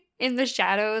Misaki in the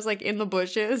shadows, like in the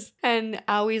bushes. And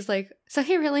Aoi's like, so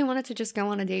he really wanted to just go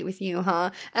on a date with you,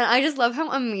 huh? And I just love how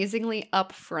amazingly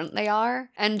upfront they are.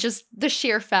 And just the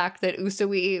sheer fact that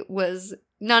Usui was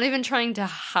not even trying to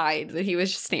hide that he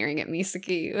was just staring at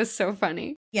Misaki. It was so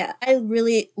funny. Yeah, I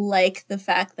really like the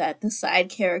fact that the side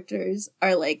characters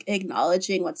are like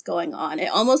acknowledging what's going on.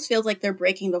 It almost feels like they're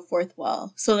breaking the fourth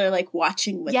wall. So they're like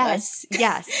watching with us.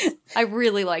 Yes. I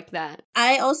really like that.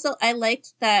 I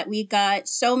liked that we got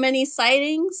so many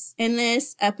sightings in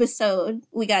this episode.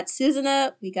 We got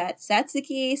Suzuna, we got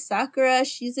Satsuki, Sakura,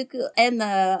 Shizuku, and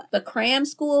the cram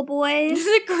school boys.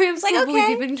 The Graham like, School Boys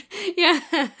okay. even.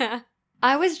 Yeah.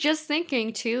 I was just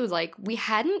thinking too, like, we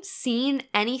hadn't seen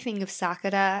anything of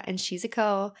Sakura and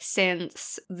Shizuko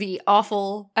since the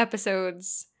awful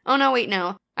episodes. Oh no, wait,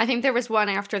 no. I think there was one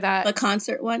after that. The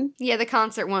concert one? Yeah, the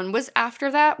concert one. Was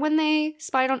after that when they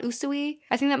spied on Usui?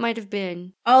 I think that might have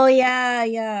been. Oh,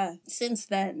 yeah. Since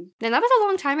then. And that was a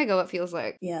long time ago, it feels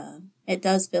like. Yeah. It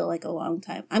does feel like a long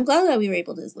time. I'm glad that we were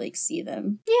able to, like, see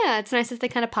them. Yeah, it's nice that they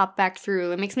kind of pop back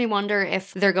through. It makes me wonder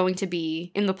if they're going to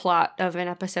be in the plot of an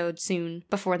episode soon,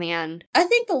 before the end. I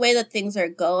think the way that things are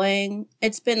going,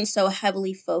 it's been so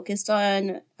heavily focused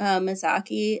on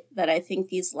Mizaki that I think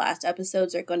these last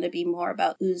episodes are going to be more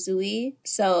about Usui.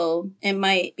 So it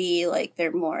might be like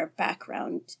they're more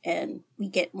background and we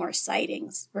get more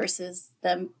sightings versus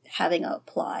them having a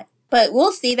plot. But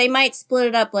we'll see. They might split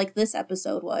it up like this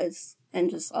episode was and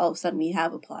just all of a sudden we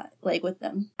have a plot like with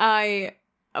them.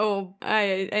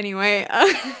 Anyway,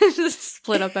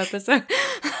 split up episode.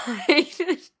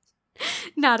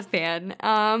 Not a fan.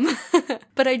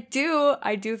 But I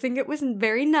do think it was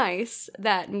very nice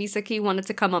that Misaki wanted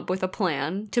to come up with a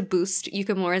plan to boost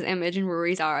Yukimura's image in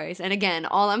Ruri's eyes. And again,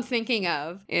 all I'm thinking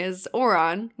of is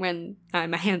Oran when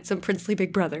I'm a handsome princely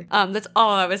big brother. That's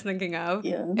all I was thinking of.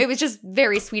 Yeah. It was just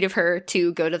very sweet of her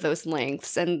to go to those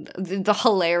lengths, and the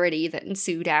hilarity that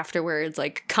ensued afterwards,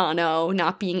 like Kano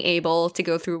not being able to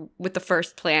go through with the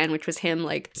first plan, which was him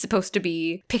like supposed to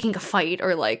be picking a fight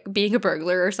or like being a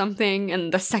burglar or something.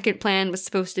 And the second plan was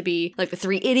supposed to be like the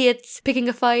three idiots picking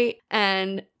a fight.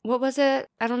 And what was it?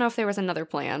 I don't know if there was another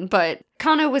plan, but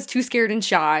Kano was too scared and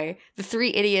shy. The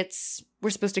three idiots were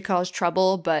supposed to cause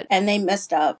trouble, but... And they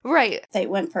messed up. Right. They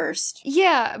went first.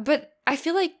 Yeah, but I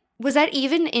feel like, was that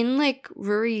even in, like,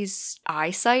 Ruri's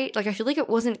eyesight? Like, I feel like it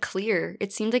wasn't clear.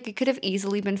 It seemed like it could have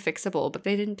easily been fixable, but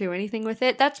they didn't do anything with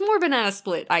it. That's more banana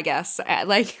split, I guess.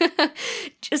 Like,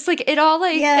 just, like, it all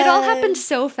happened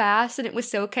so fast, and it was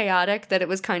so chaotic that it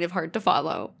was kind of hard to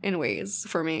follow in ways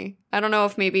for me. I don't know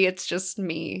if maybe it's just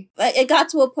me. It got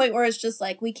to a point where it's just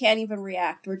like, we can't even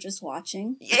react. We're just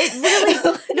watching.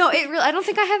 I don't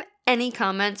think I have any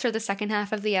comments for the second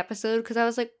half of the episode because I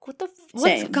was like, what's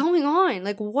Same. going on?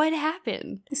 Like, what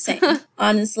happened? Same.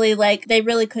 Honestly, like, they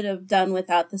really could have done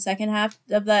without the second half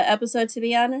of the episode, to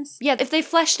be honest. Yeah, if they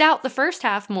fleshed out the first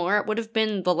half more, it would have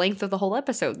been the length of the whole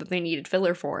episode that they needed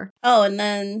filler for. Oh, and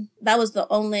then that was the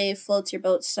only float your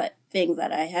boat thing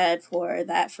that I had for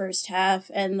that first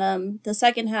half. And the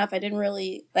second half, I didn't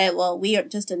really, we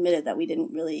just admitted that we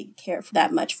didn't really care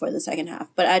that much for the second half.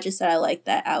 But I just said I liked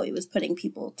that Aoi was putting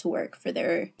people to work for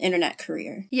their internet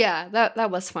career. Yeah,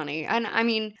 that was funny. And I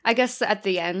mean, I guess at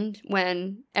the end,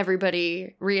 when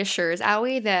everybody reassures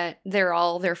Aoi that they're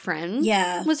all their friends,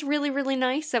 was really, really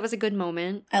nice. That was a good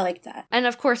moment. I like that. And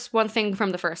of course, one thing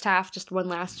from the first half, just one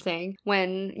last thing,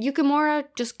 when Yukimura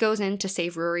just goes in to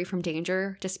save Ruri from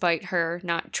danger, despite her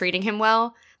not treating him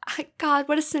well. God,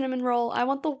 what a cinnamon roll. I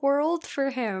want the world for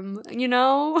him, you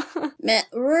know? Man,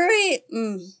 Ruri,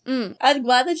 I'm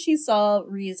glad that she saw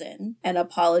reason and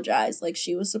apologized like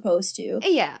she was supposed to.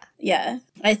 Yeah. Yeah.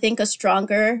 I think a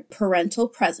stronger parental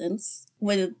presence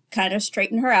would kind of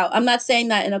straighten her out. I'm not saying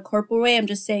that in a corporal way. I'm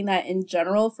just saying that in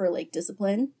general for, like,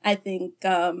 discipline. I think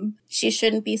she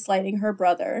shouldn't be slighting her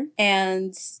brother.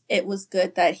 And it was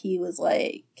good that he was,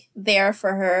 like, there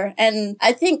for her. And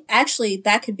I think, actually,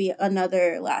 that could be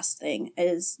another last thing,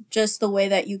 is just the way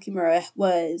that Yukimura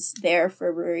was there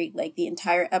for Ruri, like, the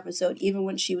entire episode, even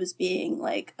when she was being,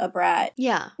 like, a brat.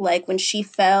 Yeah. Like, when she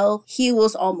fell, he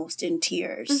was almost in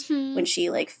tears when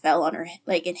she, like, fell on her,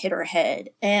 like, and hit her head.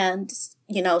 And,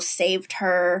 you know, saved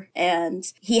her,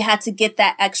 and he had to get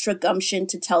that extra gumption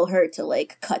to tell her to,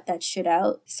 like, cut that shit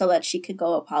out so that she could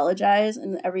go apologize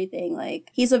and everything. Like,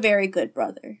 he's a very good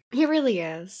brother. He really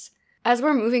is. As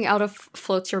we're moving out of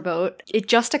Floats Your Boat, it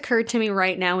just occurred to me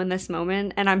right now in this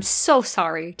moment, and I'm so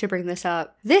sorry to bring this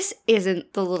up. This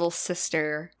isn't the little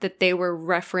sister that they were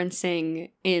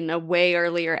referencing in a way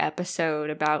earlier episode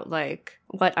about, like,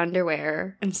 what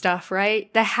underwear and stuff,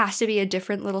 right? That has to be a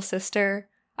different little sister.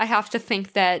 I have to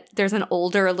think that there's an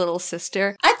older little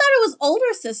sister. I thought it was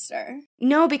older sister.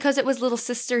 No, because it was Little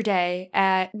Sister Day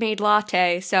at Maid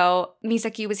Latte, so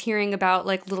Misaki was hearing about,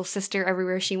 like, little sister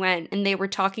everywhere she went, and they were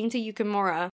talking to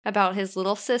Yukimura about his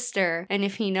little sister, and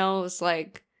if he knows,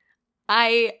 like,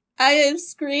 I am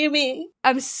screaming.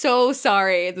 I'm so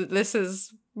sorry that this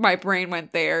is, my brain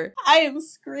went there. I am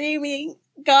screaming.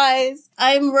 Guys,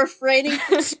 I'm refraining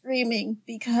from screaming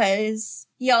because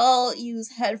y'all use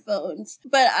headphones,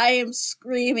 but I am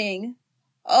screaming.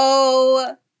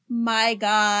 Oh my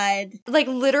God. Like,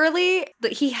 literally,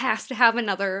 he has to have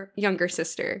another younger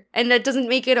sister, and that doesn't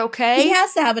make it okay. He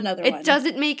has to have another one. It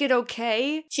doesn't make it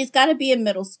okay. She's got to be in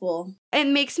middle school. It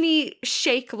makes me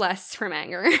shake less from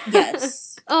anger.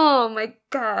 Yes. Oh my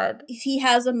God. He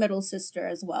has a middle sister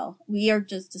as well. We are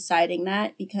just deciding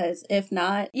that because if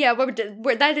not... Yeah,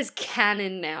 that is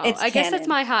canon now. I guess that's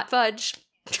my hot fudge.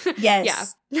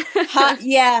 Yes. Yeah. Hot,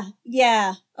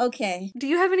 yeah. Okay. Do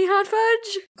you have any hot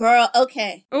fudge? Girl,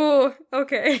 okay. Oh,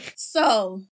 okay.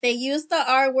 So, they used the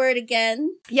R word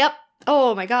again. Yep.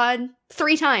 Oh my God.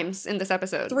 3 times in this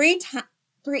episode. 3 times.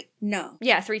 No.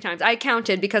 Yeah, 3 times. I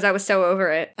counted because I was so over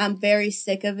it. I'm very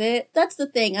sick of it. That's the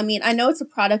thing. I mean, I know it's a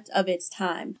product of its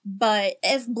time, but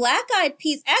if Black Eyed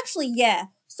Peas, actually, yeah.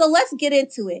 So let's get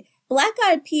into it. Black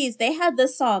Eyed Peas, they had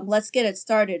this song, Let's Get It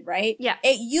Started, right? Yeah.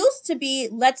 It used to be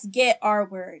Let's Get Our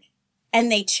Word,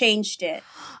 and they changed it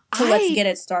to Let's Get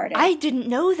It Started. I didn't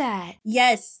know that.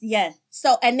 Yes.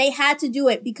 So, and they had to do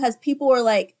it because people were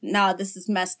like, nah, this is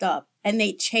messed up. And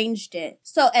they changed it.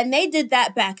 So, and they did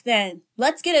that back then.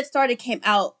 Let's Get It Started came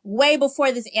out way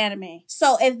before this anime.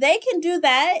 So if they can do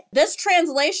that, this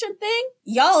translation thing,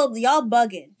 y'all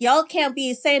bugging. Y'all can't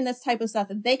be saying this type of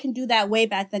stuff. If they can do that way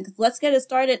back then, because Let's Get It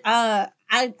Started, I'd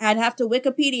have to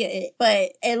Wikipedia it,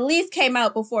 but at least came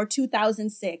out before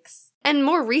 2006. And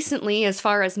more recently, as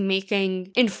far as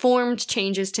making informed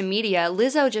changes to media,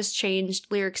 Lizzo just changed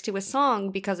lyrics to a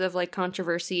song because of, like,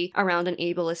 controversy around an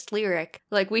ableist lyric.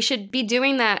 Like, we should be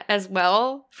doing that as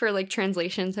well for, like,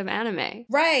 translations of anime.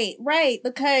 Right.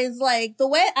 Because, like, the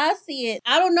way I see it,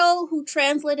 I don't know who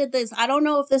translated this. I don't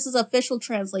know if this is official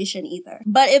translation either.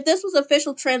 But if this was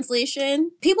official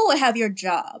translation, people would have your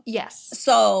job. Yes.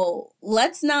 So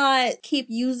let's not keep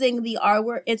using the R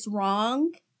word. It's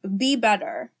wrong. Be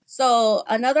better. So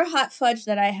another hot fudge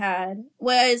that I had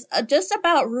was just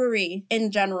about Ruri in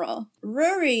general.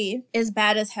 Ruri is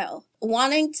bad as hell.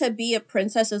 Wanting to be a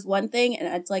princess is one thing,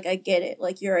 and it's like, I get it.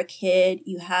 Like, you're a kid,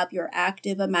 you have your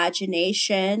active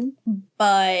imagination,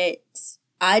 but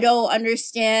I don't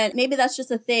understand. Maybe that's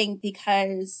just a thing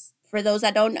because for those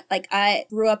that don't, like, I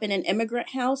grew up in an immigrant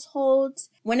household.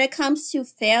 When it comes to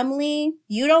family,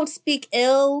 you don't speak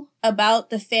ill about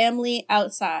the family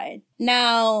outside.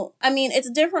 Now, I mean, it's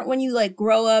different when you like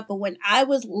grow up, but when I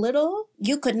was little,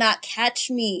 you could not catch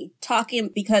me talking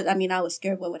because, I mean, I was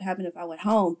scared what would happen if I went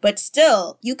home, but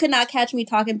still, you could not catch me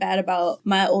talking bad about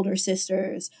my older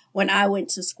sisters when I went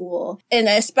to school. And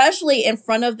especially in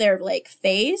front of their like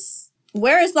face.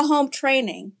 Where is the home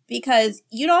training? Because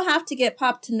you don't have to get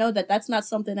popped to know that that's not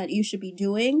something that you should be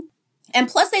doing. And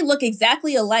plus they look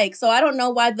exactly alike. So I don't know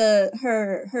why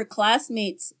her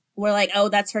classmates were like, oh,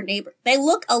 that's her neighbor. They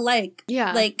look alike.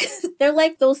 Yeah. Like, they're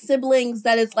like those siblings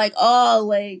that it's like, oh,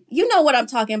 like, you know what I'm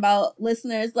talking about,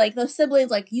 listeners. Like, those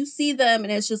siblings, like, you see them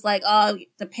and it's just like, oh,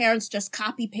 the parents just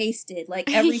copy pasted.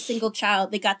 Like, every single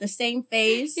child, they got the same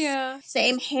face. Yeah.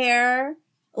 Same hair.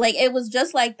 Like, it was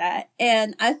just like that.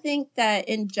 And I think that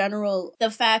in general, the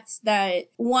fact that,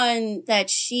 one, that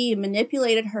she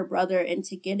manipulated her brother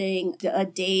into getting a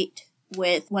date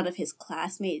with one of his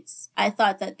classmates, I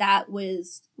thought that that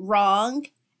was wrong.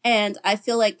 And I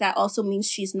feel like that also means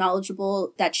she's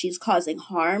knowledgeable that she's causing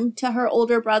harm to her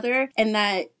older brother and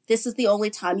that this is the only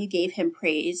time you gave him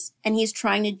praise and he's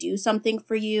trying to do something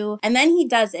for you. And then he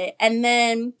does it. And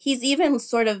then he's even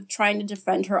sort of trying to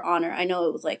defend her honor. I know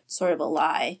it was like sort of a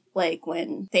lie, like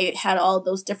when they had all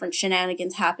those different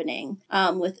shenanigans happening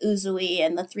with Usui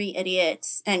and the three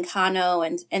idiots and Kano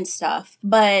and stuff.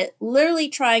 But literally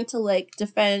trying to like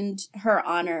defend her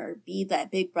honor, be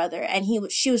that big brother. And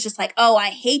she was just like, oh, I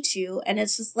hate you. And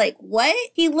it's just like, what?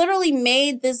 He literally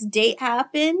made this date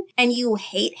happen and you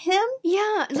hate him?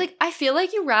 Yeah, like, I feel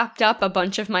like you wrapped up a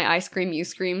bunch of my I scream, you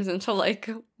screams into, like,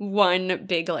 one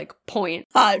big, like, point.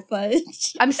 Hot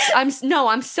fudge. I'm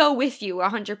so with you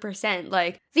 100%.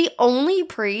 Like, the only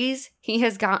praise he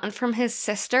has gotten from his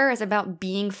sister is about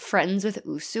being friends with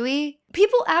Usui.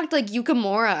 People act like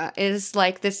Yukimura is,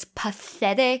 like, this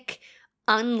pathetic,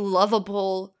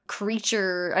 unlovable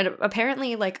creature, and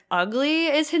apparently like ugly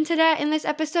is hinted at in this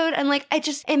episode, and like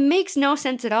it makes no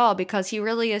sense at all because he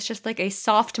really is just like a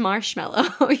soft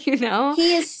marshmallow, you know?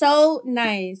 He is so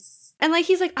nice. And like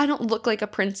he's like, I don't look like a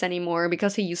prince anymore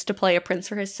because he used to play a prince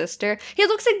for his sister. He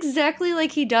looks exactly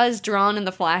like he does drawn in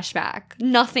the flashback.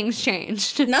 Nothing's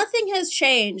changed. Nothing has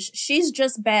changed. She's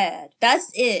just bad. That's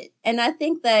it. And I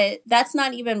think that that's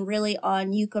not even really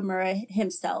on Yukimura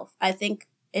himself. I think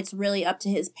it's really up to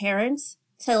his parents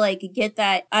to like get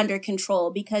that under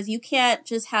control, because you can't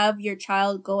just have your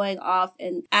child going off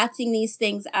and acting these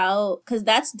things out, because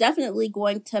that's definitely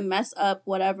going to mess up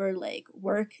whatever like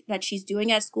work that she's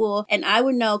doing at school. And I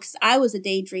would know because I was a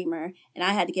daydreamer and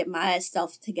I had to get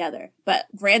myself together. But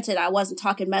granted, I wasn't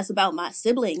talking mess about my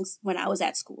siblings when I was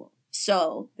at school.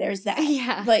 So there's that.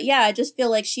 Yeah. But yeah, I just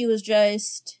feel like she was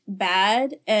just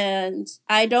bad, and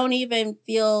I don't even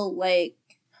feel like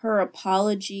her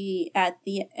apology at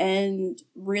the end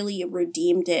really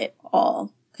redeemed it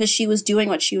all, because she was doing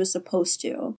what she was supposed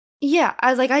to. Yeah,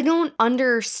 I don't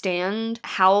understand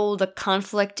how the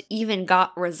conflict even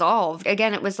got resolved.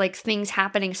 Again, it was like things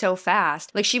happening so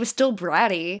fast. Like she was still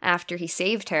bratty after he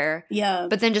saved her. Yeah.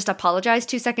 But then just apologized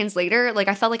 2 seconds later. Like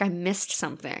I felt like I missed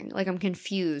something. Like I'm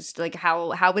confused. Like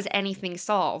how was anything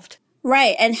solved?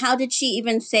 Right. And how did she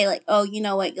even say like, oh, you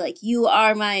know what, like you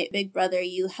are my big brother,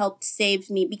 you helped save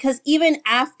me? Because even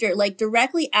after, like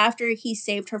directly after he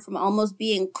saved her from almost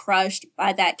being crushed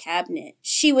by that cabinet,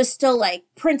 she was still like,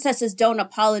 princesses don't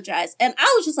apologize. And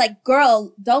I was just like,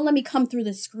 girl, don't let me come through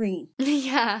the screen.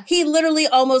 Yeah. He literally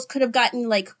almost could have gotten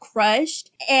like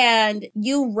crushed, and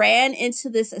you ran into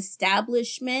this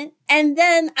establishment. And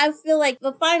then I feel like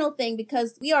the final thing,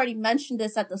 because we already mentioned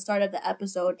this at the start of the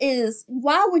episode, is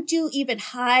why would you even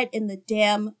hide in the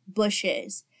damn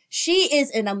bushes? She is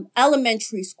in an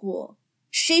elementary school.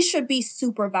 She should be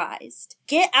supervised.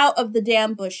 Get out of the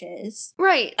damn bushes.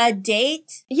 Right. A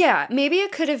date? Yeah, maybe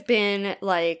it could have been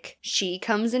like she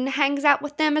comes and hangs out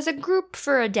with them as a group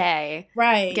for a day.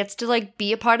 Right. Gets to like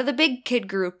be a part of the big kid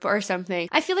group or something.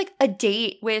 I feel like a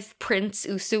date with Prince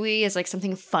Usui is like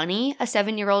something funny a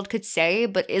 7-year-old could say,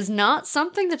 but is not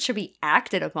something that should be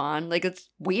acted upon. Like it's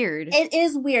weird. It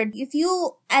is weird. If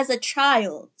you, as a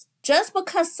child, just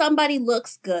because somebody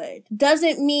looks good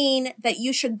doesn't mean that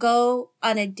you should go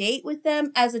on a date with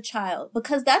them as a child,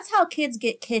 because that's how kids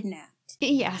get kidnapped.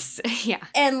 Yes. Yeah.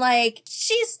 And like,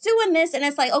 she's doing this, and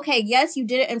it's like, okay, yes, you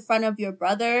did it in front of your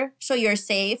brother, so you're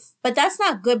safe, but that's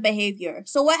not good behavior.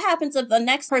 So what happens if the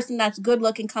next person that's good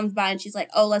looking comes by and she's like,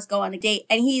 oh, let's go on a date,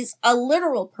 and he's a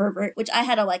literal pervert, which I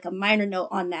had a minor note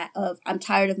on that of, I'm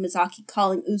tired of Mizaki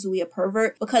calling Uzui a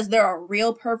pervert, because there are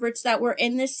real perverts that were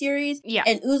in this series. Yeah.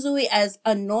 And Uzui, as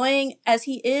annoying as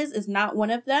he is not one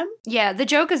of them. Yeah, the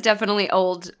joke is definitely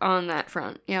old on that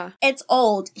front. Yeah. It's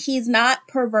old. He's not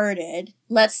perverted.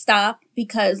 Let's stop,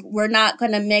 because we're not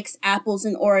going to mix apples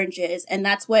and oranges. And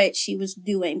that's what she was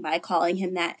doing by calling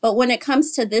him that. But when it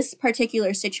comes to this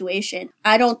particular situation,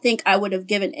 I don't think I would have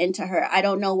given in to her. I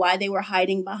don't know why they were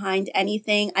hiding behind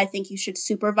anything. I think you should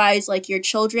supervise like your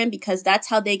children, because that's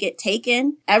how they get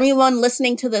taken. Everyone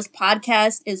listening to this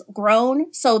podcast is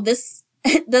grown. So this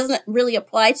doesn't really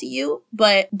apply to you,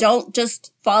 but don't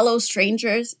just follow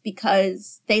strangers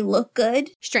because they look good.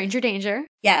 Stranger danger.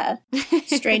 Yeah.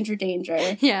 Stranger danger.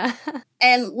 Yeah.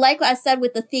 And like I said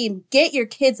with the theme, get your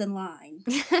kids in line.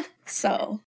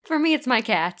 So. For me, it's my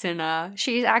cat, and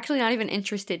she's actually not even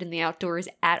interested in the outdoors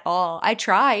at all. I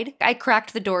tried. I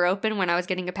cracked the door open when I was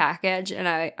getting a package, and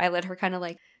I let her kind of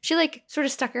she sort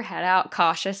of stuck her head out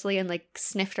cautiously and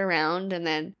sniffed around and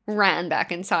then ran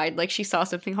back inside like she saw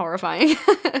something horrifying.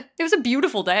 It was a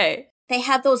beautiful day. They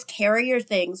have those carrier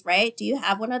things, right? Do you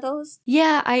have one of those?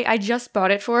 Yeah, I just bought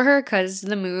it for her because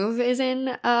the move is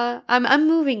in, I'm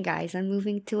moving, guys. I'm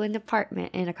moving to an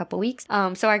apartment in a couple weeks.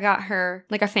 So I got her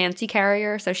a fancy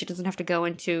carrier so she doesn't have to go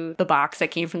into the box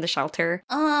that came from the shelter.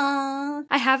 Aww.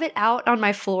 I have it out on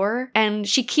my floor and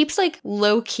she keeps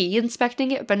low-key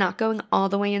inspecting it but not going all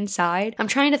the way inside. I'm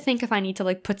trying to think if I need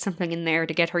to put something in there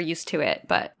to get her used to it,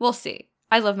 but we'll see.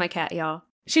 I love my cat, y'all.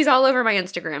 She's all over my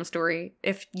Instagram story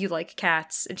if you like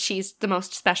cats, and she's the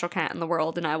most special cat in the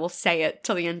world, and I will say it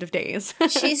till the end of days.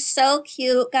 She's so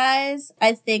cute, guys.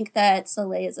 I think that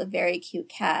Soleil is a very cute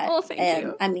cat. Oh, thank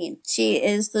you. I mean, she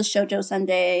is the Shoujo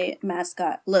Sunday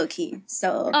mascot, low-key.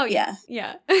 So, oh, yeah.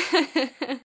 Yeah.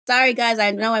 Sorry, guys, I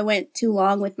know I went too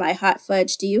long with my hot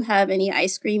fudge. Do you have any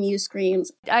ice cream you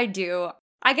screams? I do.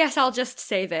 I guess I'll just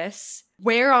say this.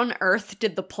 Where on earth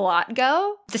did the plot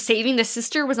go? The saving the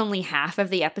sister was only half of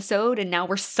the episode, and now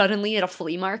we're suddenly at a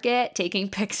flea market taking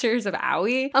pictures of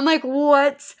Aoi. I'm like,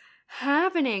 what's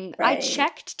happening? Right. I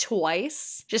checked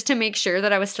twice just to make sure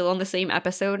that I was still on the same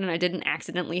episode and I didn't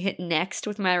accidentally hit next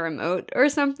with my remote or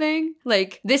something.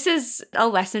 This is a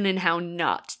lesson in how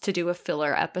not to do a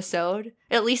filler episode.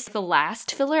 At least the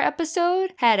last filler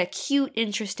episode had a cute,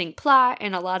 interesting plot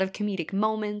and a lot of comedic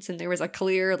moments, and there was a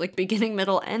clear, beginning,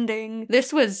 middle, ending.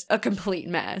 This was a complete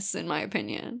mess, in my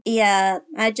opinion. Yeah,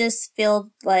 I just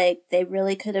feel like they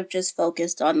really could have just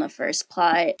focused on the first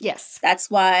plot. Yes.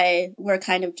 That's why we're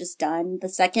kind of just done. The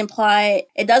second plot,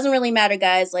 it doesn't really matter,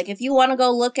 guys. If you want to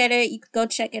go look at it, you could go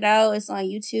check it out. It's on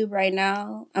YouTube right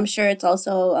now. I'm sure it's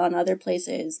also on other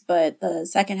places, but the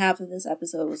second half of this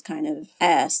episode was kind of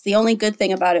ass. The only good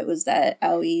thing about it was that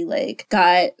Aoi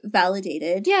got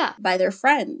validated by their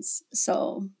friends.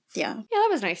 So yeah. Yeah, that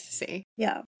was nice to see.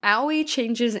 Yeah. Aoi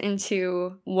changes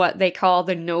into what they call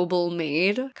the noble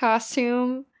maid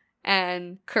costume,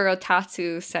 and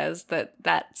Kurotatsu says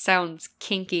that sounds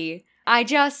kinky.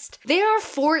 They are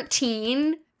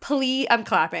 14. Please, I'm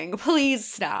clapping.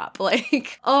 Please stop.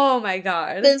 Oh my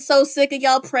god. Been so sick of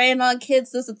y'all preying on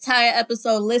kids this entire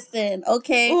episode. Listen,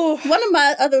 okay? Ooh. What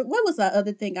was that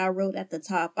other thing I wrote at the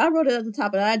top? I wrote it at the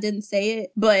top and I didn't say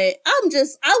it, but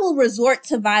I will resort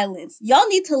to violence. Y'all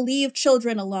need to leave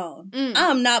children alone.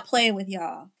 I'm not playing with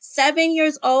y'all. 7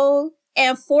 years old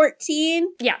and 14.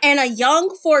 Yeah. And a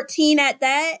young 14 at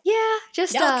that. Yeah,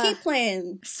 just y'all keep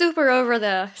playing. Super over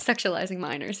the sexualizing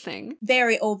minors thing.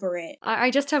 Very over it.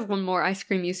 I just have one more ice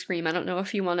cream you scream. I don't know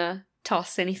if you want to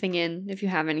toss anything in, if you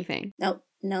have anything.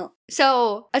 No.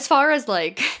 So, as far as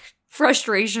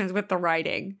frustrations with the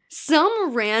writing,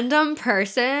 some random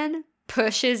person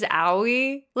pushes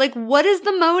Aoi. What is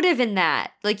the motive in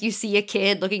that? You see a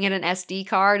kid looking at an SD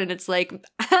card and it's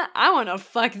I want to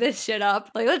fuck this shit up.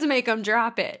 Let's make them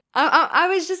drop it. I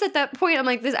was just at that point,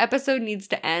 I'm this episode needs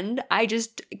to end. I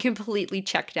just completely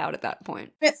checked out at that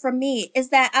point. It for me is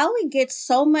that Aoi gets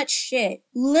so much shit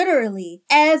literally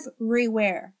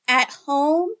everywhere. At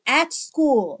home, at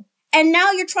school. And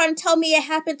now you're trying to tell me it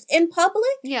happens in public?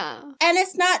 Yeah. And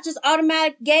it's not just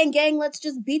automatic gang, let's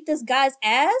just beat this guy's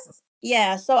ass?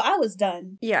 Yeah, so I was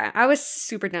done. Yeah, I was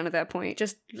super done at that point.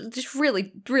 Just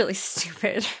really, really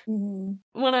stupid. Mm-hmm.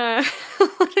 Wanna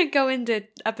go into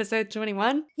episode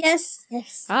 21? Yes.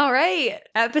 All right,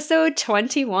 episode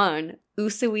 21,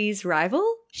 Usui's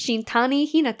rival,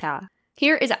 Shintani Hinata.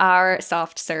 Here is our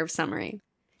soft serve summary.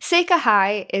 Seika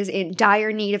High is in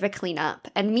dire need of a cleanup,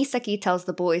 and Misaki tells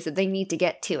the boys that they need to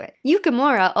get to it.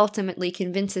 Yukimura ultimately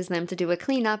convinces them to do a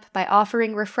cleanup by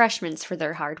offering refreshments for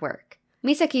their hard work.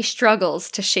 Misaki struggles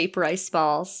to shape rice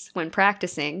balls when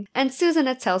practicing, and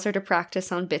Suzuna tells her to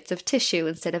practice on bits of tissue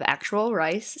instead of actual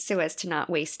rice so as to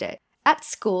not waste it. At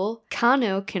school,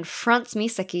 Kano confronts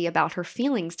Misaki about her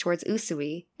feelings towards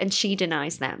Usui, and she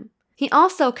denies them. He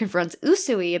also confronts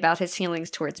Usui about his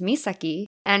feelings towards Misaki,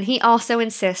 and he also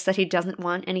insists that he doesn't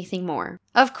want anything more.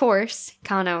 Of course,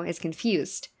 Kano is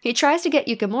confused. He tries to get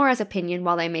Yukimura's opinion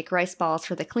while they make rice balls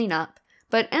for the cleanup,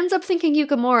 but ends up thinking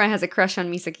Yukimura has a crush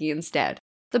on Misaki instead.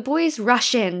 The boys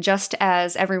rush in just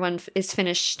as everyone is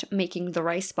finished making the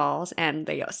rice balls, and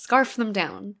they scarf them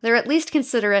down. They're at least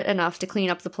considerate enough to clean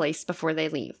up the place before they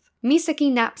leave.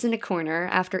 Misaki naps in a corner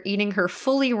after eating her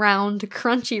fully round,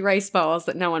 crunchy rice balls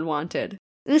that no one wanted.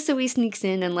 Usui sneaks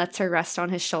in and lets her rest on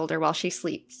his shoulder while she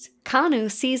sleeps.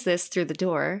 Kanu sees this through the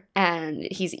door, and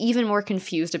he's even more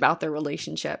confused about their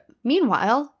relationship.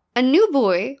 Meanwhile, a new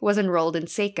boy was enrolled in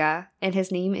Seika, and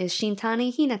his name is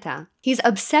Shintani Hinata. He's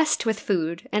obsessed with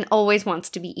food and always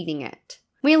wants to be eating it.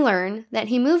 We learn that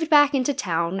he moved back into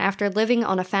town after living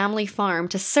on a family farm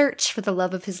to search for the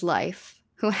love of his life,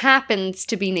 who happens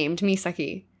to be named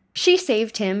Misaki. She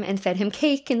saved him and fed him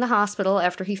cake in the hospital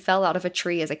after he fell out of a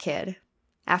tree as a kid.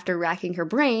 After racking her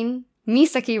brain,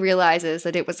 Misaki realizes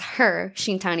that it was her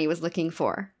Shintani was looking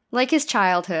for. Like his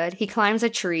childhood, he climbs a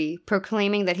tree,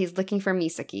 proclaiming that he's looking for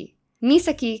Misaki.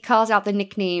 Misaki calls out the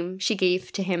nickname she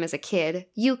gave to him as a kid,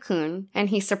 Yukun, and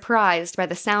he's surprised by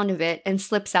the sound of it and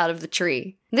slips out of the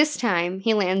tree. This time,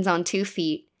 he lands on 2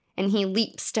 feet, and he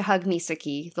leaps to hug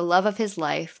Misaki, the love of his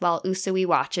life, while Usui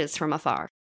watches from afar.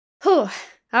 Whew.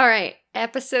 Alright,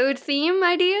 episode theme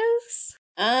ideas?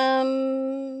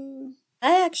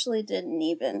 I actually didn't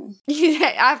even.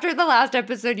 After the last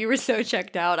episode, you were so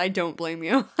checked out. I don't blame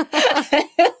you.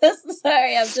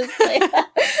 Sorry, I'm just like,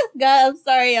 God, I'm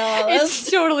sorry, y'all. It's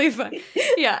totally fine.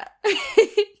 Yeah.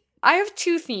 I have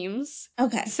 2 themes.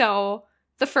 Okay. So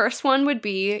the first one would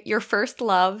be your first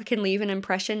love can leave an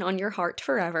impression on your heart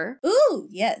forever. Ooh,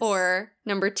 yes. Or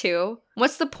number 2,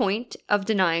 what's the point of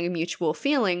denying mutual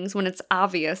feelings when it's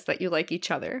obvious that you like each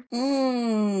other?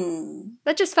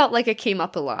 That just felt like it came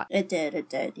up a lot. It did,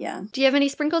 yeah. Do you have any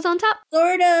sprinkles on top?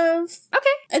 Sort of. Okay.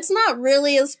 It's not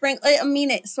really a sprinkle. I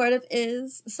mean, it sort of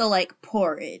is. So, like,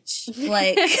 porridge.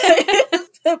 Like,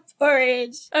 the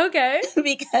porridge. Okay.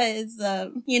 Because,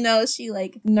 she,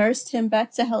 like, nursed him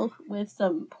back to health with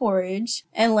some porridge.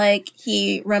 And, like,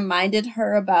 he reminded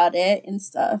her about it and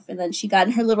stuff. And then she got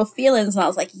in her little feelings. And I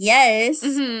was like, yes.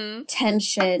 Mm-hmm.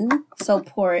 Tension. So,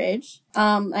 porridge.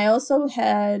 I also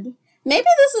had... Maybe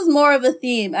this is more of a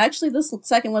theme. Actually, this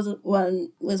second one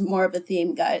was more of a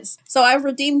theme, guys. So I've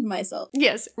redeemed myself.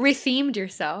 Yes, rethemed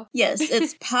yourself. Yes,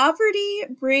 it's poverty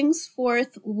brings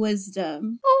forth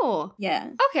wisdom. Oh.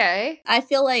 Yeah. Okay. I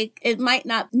feel like it might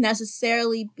not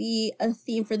necessarily be a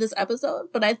theme for this episode,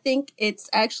 but I think it's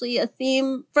actually a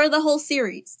theme for the whole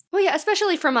series. Well, yeah,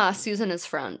 especially from Suzuna's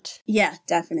front. Yeah,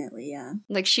 definitely, yeah.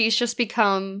 Like, she's just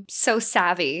become so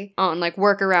savvy on, like,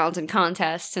 workarounds and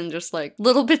contests and just, like,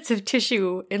 little bits of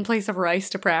tissue in place of rice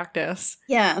to practice.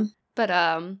 Yeah. But,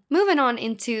 moving on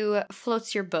into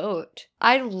Floats Your Boat.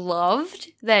 I loved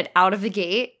that out of the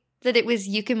gate, that it was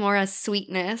Yukimura's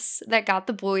sweetness that got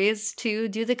the boys to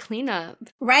do the cleanup.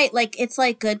 Right, like, it's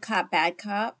like good cop, bad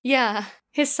cop. Yeah.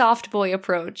 His soft boy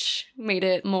approach made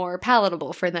it more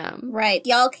palatable for them. Right.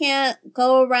 Y'all can't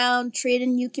go around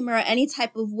treating Yukimura any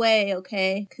type of way,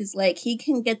 okay? Because, like, he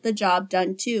can get the job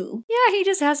done, too. Yeah, he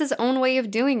just has his own way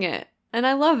of doing it. And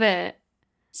I love it.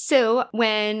 So,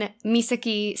 when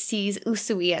Misaki sees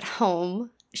Usui at home,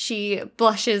 she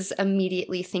blushes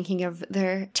immediately thinking of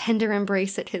their tender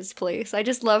embrace at his place. I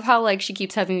just love how, like, she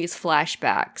keeps having these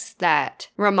flashbacks that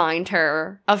remind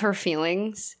her of her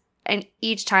feelings. And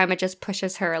each time it just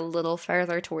pushes her a little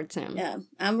further towards him. Yeah,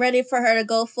 I'm ready for her to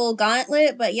go full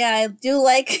gauntlet, but yeah, I do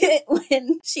like it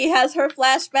when she has her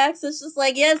flashbacks. It's just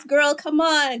like, yes, girl, come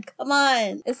on.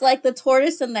 It's like the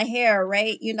tortoise and the hare,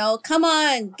 right? You know, come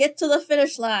on, get to the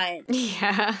finish line.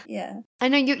 Yeah. Yeah. I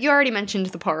know you already mentioned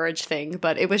the porridge thing,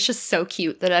 but it was just so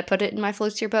cute that I put it in my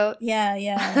Floats Your Boat.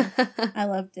 Yeah. I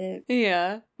loved it.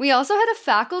 Yeah. We also had a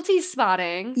faculty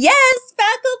spotting. Yes,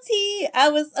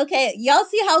 faculty. Okay, y'all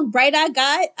see how bright I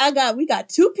got? We got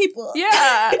 2 people.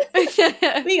 Yeah.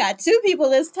 We got 2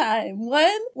 people this time.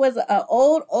 One was an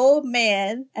old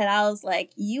man, and I was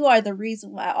like, you are the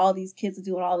reason why all these kids are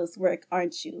doing all this work,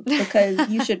 aren't you? Because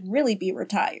you should really be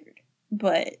retired.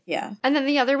 But yeah. And then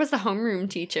the other was the homeroom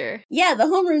teacher. Yeah, the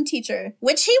homeroom teacher,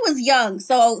 which he was young,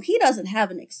 so he doesn't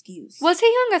have an excuse. Was he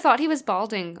young? I thought he was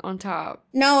balding on top.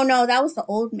 No, that was the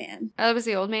old man. Oh, that was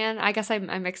the old man? I guess I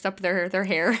mixed up their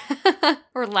hair.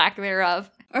 Or lack thereof.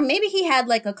 Or maybe he had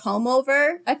like a comb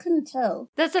over. I couldn't tell.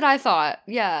 That's what I thought.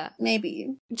 Yeah. Maybe.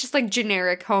 Just like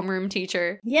generic homeroom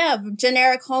teacher. Yeah,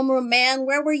 generic homeroom man.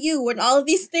 Where were you when all of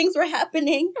these things were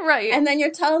happening? Right. And then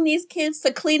you're telling these kids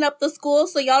to clean up the school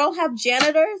so y'all don't have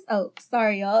janitors? Oh,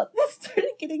 sorry, y'all. That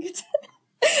started getting into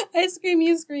I scream,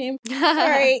 you scream.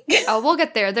 Sorry. Oh, we'll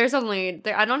get there.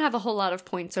 I don't have a whole lot of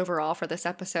points overall for this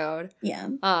episode. Yeah.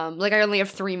 Like I only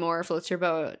have 3 more floats your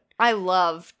boat. I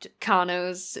loved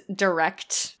Kano's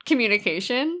direct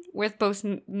communication with both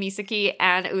Misaki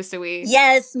and Usui.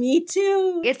 Yes, me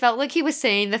too. It felt like he was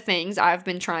saying the things I've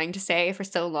been trying to say for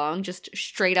so long, just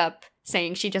straight up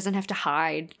saying she doesn't have to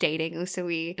hide dating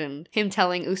Usui, and him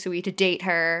telling Usui to date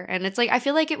her. And it's like, I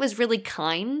feel like it was really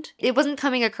kind. It wasn't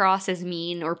coming across as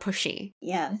mean or pushy.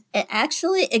 Yeah.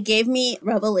 It gave me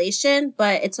revelation,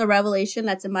 but it's a revelation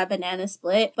that's in my banana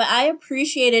split. But I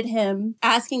appreciated him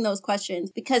asking those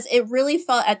questions because it really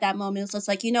felt at that moment, it's just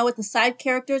like, you know what? The side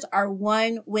characters are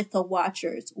one with the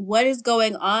watchers. What is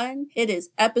going on? It is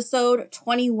episode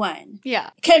 21.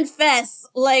 Yeah. Confess.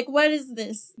 Like, what is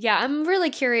this? Yeah, I'm really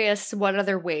curious what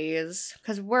other ways,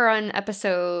 because we're on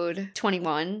episode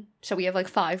 21, so we have like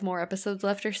 5 more episodes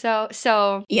left or so.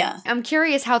 So yeah, I'm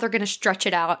curious how they're going to stretch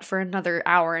it out for another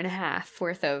hour and a half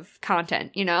worth of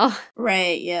content, you know?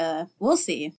 Right, yeah. We'll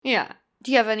see. Yeah. Do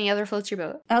you have any other floats your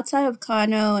boat? Outside of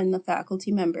Kano and the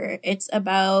faculty member, it's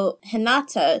about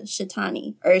Hinata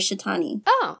Shitani.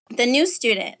 Oh. The new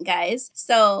student, guys.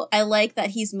 So I like that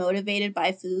he's motivated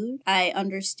by food. I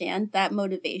understand that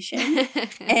motivation.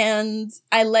 And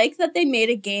I like that they made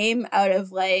a game out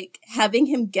of like having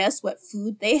him guess what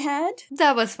food they had.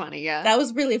 That was funny, yeah. That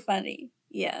was really funny.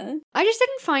 Yeah. I just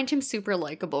didn't find him super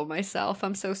likable myself.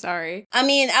 I'm so sorry. I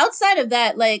mean, outside of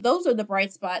that, like, those are the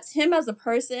bright spots. Him as a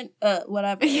person,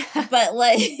 whatever. Yeah. But,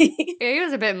 like... Yeah, he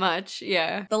was a bit much,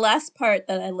 yeah. The last part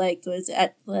that I liked was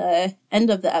at the end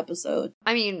of the episode.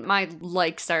 I mean, my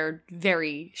likes are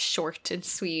very short and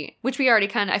sweet, which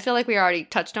I feel like we already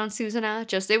touched on Suzuna.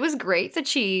 Just, it was great that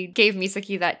she gave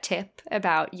Misaki that tip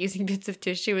about using bits of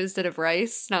tissue instead of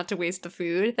rice, not to waste the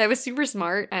food. That was super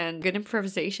smart and good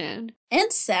improvisation.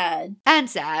 And sad. And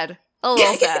sad. A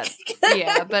little sad.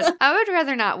 Yeah, but I would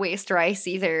rather not waste rice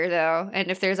either, though. And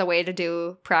if there's a way to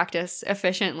do practice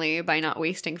efficiently by not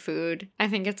wasting food, I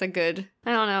think it's a good...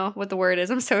 I don't know what the word is.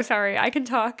 I'm so sorry. I can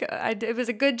talk. It was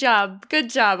a good job. Good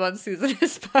job on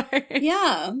Susan's part.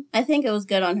 Yeah. I think it was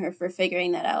good on her for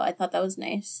figuring that out. I thought that was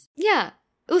nice. Yeah.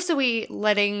 Usui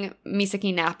letting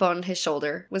Misaki nap on his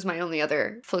shoulder was my only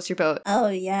other floats your boat. Oh,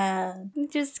 yeah.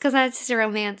 Just because that's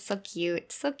romance. So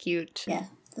cute. So cute. Yeah.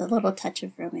 The little touch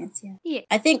of romance, yeah. Yeah.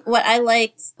 I think what I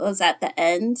liked was at the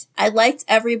end, I liked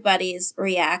everybody's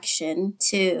reaction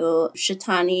to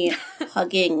Shitani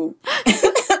hugging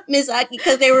Mizaki,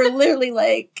 because they were literally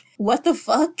like, what the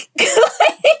fuck?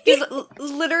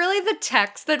 Literally the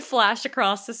text that flashed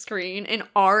across the screen in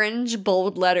orange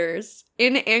bold letters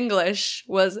in English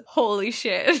was holy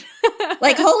shit.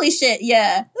 Like, holy shit,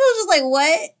 yeah. It was just like,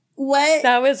 what?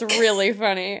 That was really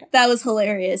funny. That was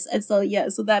hilarious. And so, yeah,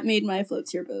 so that made my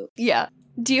floats your boat. Yeah.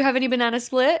 Do you have any banana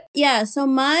split? Yeah, so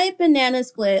my banana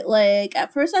split, like,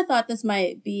 at first I thought this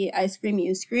might be I Scream,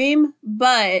 You Scream,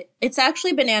 but it's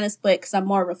actually banana split because I'm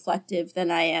more reflective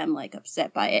than I am, like,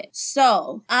 upset by it.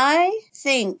 So, I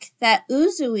think that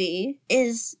Usui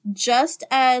is just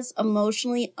as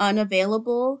emotionally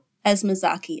unavailable as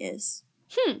Mizaki is.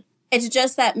 It's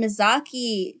just that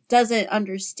Mizaki doesn't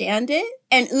understand it,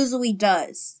 and Usui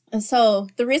does. And so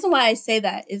the reason why I say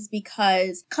that is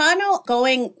because Kano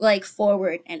going like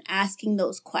forward and asking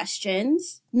those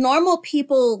questions, normal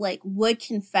people like would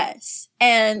confess.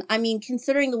 And I mean,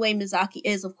 considering the way Mizaki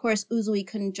is, of course, Usui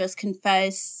couldn't just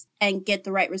confess and get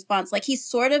the right response. Like he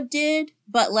sort of did,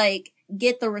 but like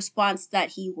get the response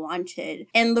that he wanted.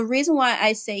 And the reason why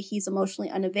I say he's emotionally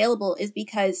unavailable is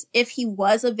because if he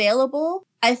was available,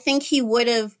 I think he would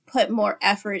have put more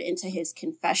effort into his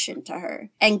confession to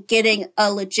her and getting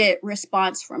a legit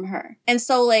response from her. And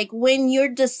so like when you're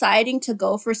deciding to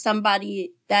go for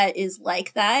somebody that is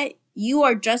like that, you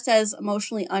are just as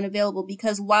emotionally unavailable,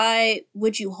 because why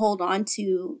would you hold on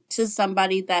to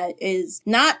somebody that is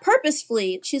not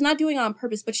purposefully, she's not doing it on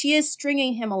purpose, but she is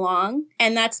stringing him along.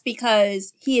 And that's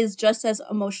because he is just as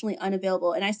emotionally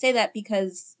unavailable. And I say that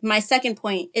because my second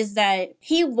point is that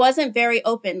he wasn't very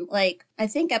open. Like, I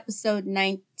think episode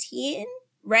 19,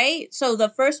 right? So the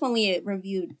first one we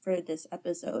reviewed for this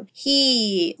episode,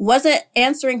 he wasn't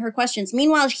answering her questions.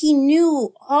 Meanwhile, he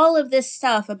knew all of this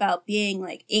stuff about being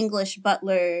like English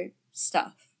butler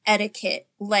stuff, etiquette,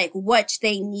 like what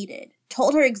they needed.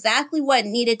 Told her exactly what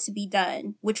needed to be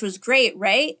done, which was great,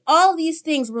 right? All these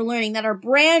things we're learning that are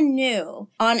brand new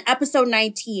on episode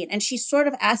 19, and she's sort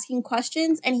of asking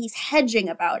questions and he's hedging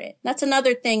about it. That's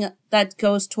another thing that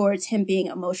goes towards him being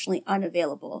emotionally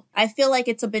unavailable. I feel like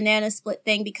it's a banana split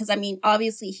thing because, I mean,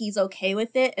 obviously he's okay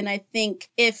with it, and I think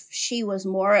if she was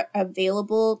more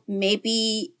available,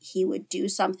 maybe he would do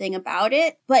something about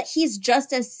it, but he's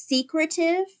just as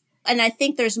secretive. And I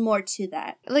think there's more to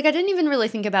that. Like, I didn't even really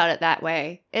think about it that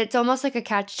way. It's almost like a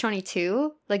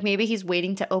catch-22. Like, maybe he's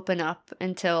waiting to open up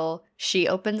until she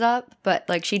opens up, but,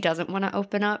 like, she doesn't want to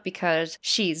open up because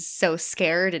she's so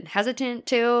scared and hesitant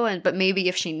to, but maybe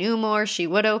if she knew more, she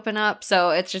would open up. So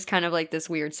it's just kind of like this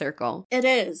weird circle. It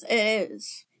is.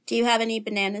 Do you have any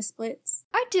banana splits?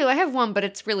 I do. I have one, but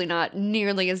it's really not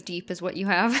nearly as deep as what you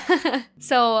have.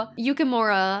 So,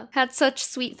 Yukimura had such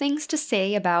sweet things to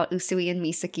say about Usui and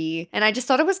Misaki, and I just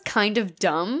thought it was kind of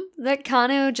dumb that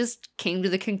Kano just came to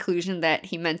the conclusion that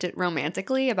he meant it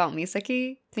romantically about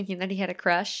Misaki, thinking that he had a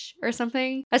crush or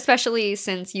something. Especially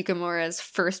since Yukimura's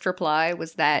first reply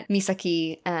was that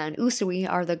Misaki and Usui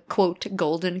are the, quote,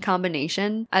 golden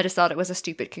combination. I just thought it was a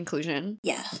stupid conclusion.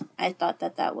 Yeah, I thought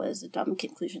that was a dumb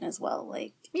conclusion as well.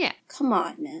 Like, yeah. Come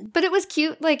on, man. But it was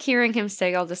cute, like, hearing him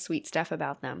say all the sweet stuff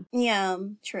about them. Yeah,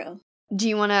 true. Do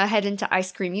you want to head into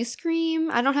Ice Cream You Scream?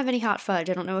 I don't have any hot fudge.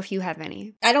 I don't know if you have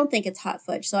any. I don't think it's hot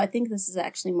fudge, so I think this is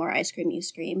actually more Ice Cream You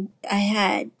Scream. I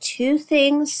had two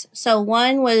things. So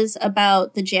one was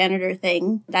about the janitor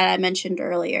thing that I mentioned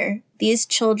earlier. These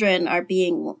children are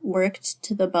being worked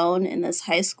to the bone in this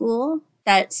high school.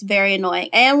 That's very annoying.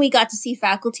 And we got to see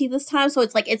faculty this time, so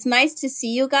it's like, it's nice to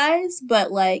see you guys,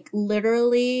 but like,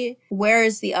 literally, where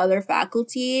is the other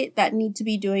faculty that need to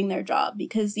be doing their job?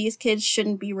 Because these kids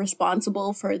shouldn't be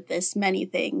responsible for this many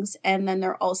things, and then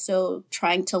they're also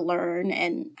trying to learn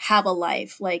and have a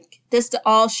life. Like, this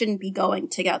all shouldn't be going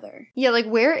together. Yeah, like,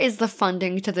 where is the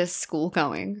funding to this school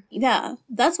going? Yeah,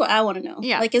 that's what I want to know.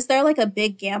 Yeah. Like, is there like a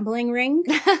big gambling ring?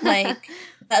 Like...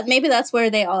 maybe that's where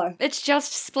they are. It's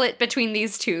just split between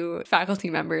these two faculty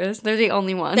members. They're the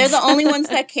only ones. They're the only ones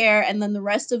that care, and then the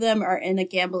rest of them are in a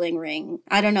gambling ring.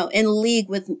 I don't know, in league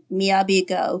with Miyabi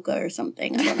Gaoka or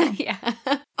something. I don't know. Yeah.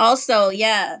 Also,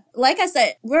 yeah, like I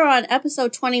said, we're on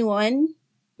episode 21.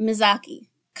 Mizaki.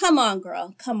 Come on,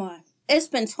 girl. Come on. It's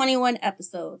been 21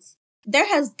 episodes. There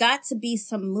has got to be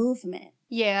some movement.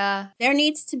 Yeah. There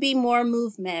needs to be more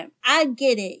movement. I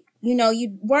get it. You know,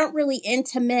 you weren't really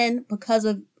into men because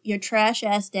of your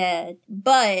trash-ass dad.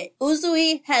 But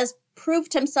Usui has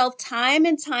proved himself time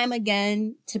and time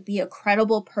again to be a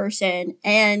credible person.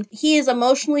 And he is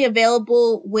emotionally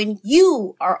available when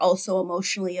you are also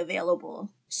emotionally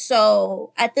available.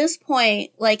 So at this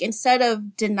point, like, instead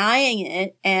of denying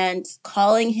it and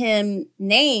calling him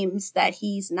names that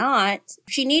he's not,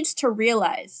 she needs to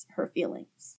realize her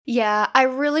feelings. Yeah, I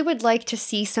really would like to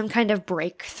see some kind of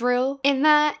breakthrough in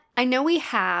that. I know we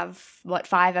have,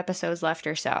 5 episodes left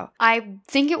or so. I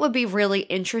think it would be really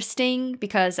interesting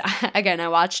because, again, I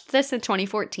watched this in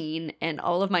 2014 and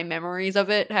all of my memories of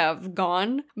it have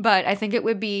gone. But I think it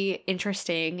would be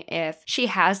interesting if she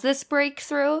has this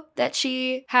breakthrough that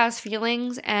she has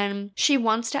feelings and she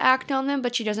wants to act on them,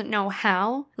 but she doesn't know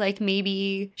how. Like,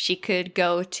 maybe she could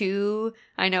go to,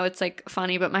 I know it's like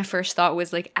funny, but my first thought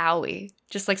was like Aoi.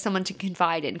 Just like someone to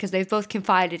confide in, because they've both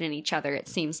confided in each other, it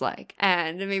seems like.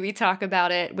 And maybe talk about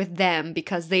it with them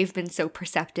because they've been so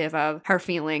perceptive of her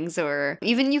feelings, or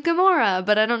even Yukimura.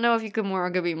 But I don't know if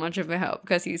Yukimura could be much of a help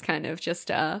because he's kind of just,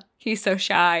 he's so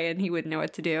shy and he wouldn't know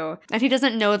what to do. And he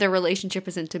doesn't know their relationship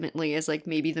as intimately as like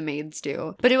maybe the maids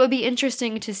do. But it would be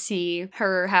interesting to see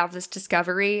her have this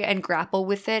discovery and grapple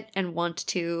with it and want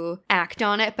to act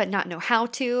on it but not know how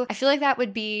to. I feel like that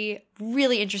would be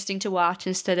really interesting to watch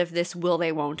instead of this will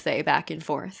they won't they back and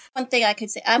forth. One thing I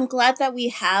could say, I'm glad that we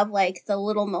have like the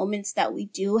little moments that we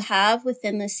do have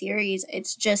within the series.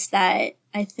 It's just that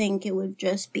I think it would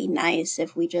just be nice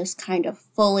if we just kind of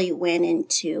fully went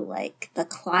into like the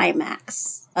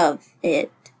climax of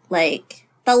it. Like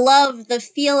the love, the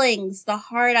feelings, the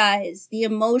hard eyes, the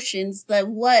emotions, the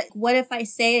what if I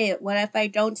say it? What if I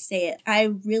don't say it? I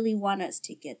really want us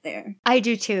to get there. I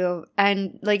do too.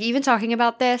 And like even talking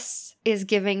about this is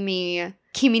giving me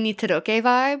Kimi ni Toroke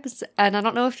vibes, and I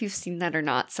don't know if you've seen that or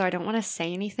not, so I don't want to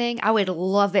say anything. I would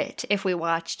love it if we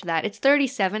watched that. It's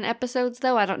 37 episodes,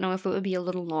 though. I don't know if it would be a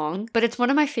little long, but it's one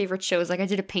of my favorite shows. Like, I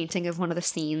did a painting of one of the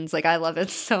scenes. Like, I love it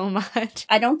so much.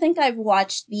 I don't think I've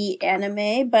watched the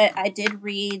anime, but I did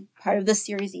read part of the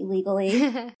series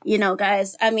illegally. You know,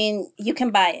 guys, I mean, you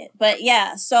can buy it. But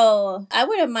yeah, so I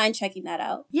wouldn't mind checking that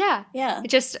out. Yeah. Yeah.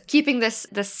 Just keeping this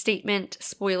statement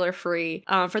spoiler free.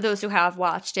 For those who have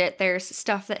watched it, there's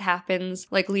stuff that happens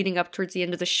like leading up towards the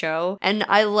end of the show. And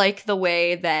I like the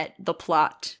way that the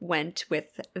plot went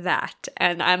with that.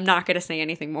 And I'm not going to say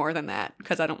anything more than that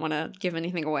because I don't want to give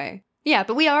anything away. Yeah,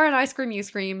 but we are an Ice Cream, You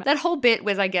Scream. That whole bit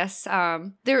was, I guess,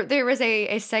 there was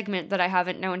a segment that I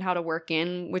haven't known how to work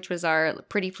in, which was our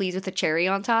Pretty Please with a Cherry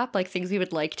on top, like things we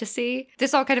would like to see.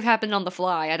 This all kind of happened on the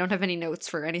fly. I don't have any notes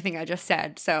for anything I just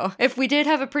said. So if we did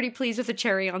have a Pretty Please with a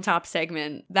Cherry on top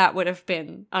segment, that would have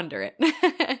been under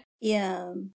it.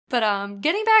 Yeah. But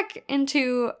getting back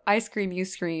into Ice Cream, You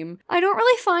Scream, I don't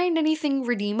really find anything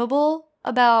redeemable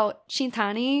about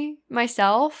Shintani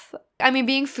myself. I mean,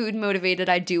 being food motivated,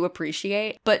 I do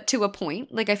appreciate, but to a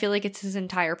point. Like, I feel like it's his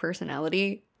entire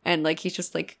personality, and like he's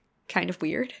just like kind of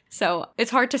weird. So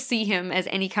it's hard to see him as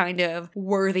any kind of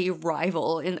worthy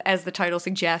rival, as the title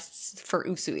suggests, for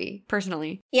Usui,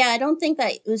 personally. Yeah, I don't think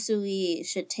that Usui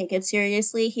should take it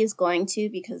seriously. He's going to,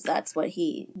 because that's what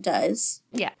he does.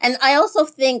 Yeah. And I also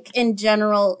think, in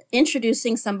general,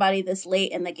 introducing somebody this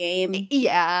late in the game,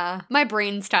 Yeah. My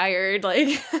brain's tired. Like,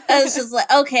 it's just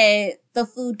like, okay, the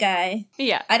food guy.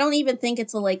 yeah. I don't even think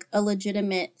it's a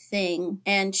legitimate thing.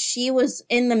 And she was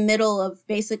in the middle of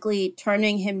basically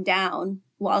turning him down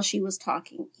while she was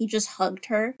talking. He just hugged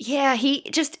her. Yeah, he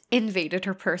just invaded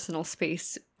her personal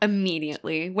space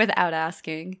immediately without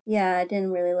asking. Yeah, I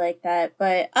didn't really like that.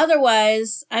 But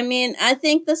otherwise, I mean, I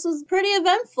think this was pretty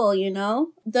eventful, you know?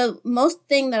 The most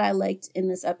thing that I liked in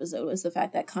this episode was the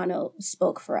fact that Kano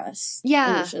spoke for us.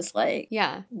 Yeah. It was just like,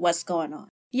 Yeah. what's going on?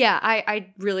 Yeah, I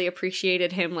really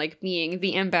appreciated him, like, being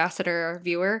the ambassador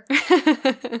viewer.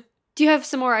 Do you have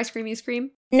some more Ice Cream, You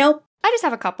Scream? Nope. I just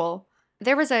have a couple.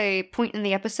 There was a point in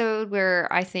the episode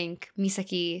where I think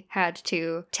Misaki had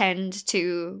to tend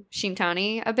to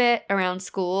Shintani a bit around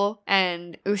school,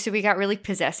 and Usui got really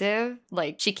possessive.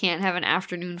 Like, she can't have an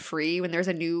afternoon free when there's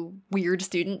a new weird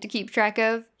student to keep track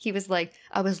of. He was like,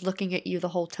 I was looking at you the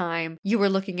whole time. You were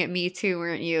looking at me too,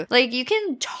 weren't you? Like, you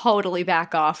can totally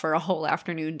back off for a whole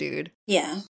afternoon, dude.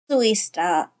 Yeah. Uzui,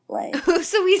 stop. Like,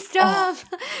 Usui, stop!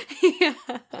 Yeah.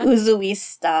 Uzui,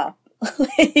 stop.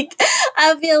 Like,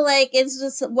 I feel like it's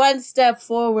just one step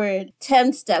forward,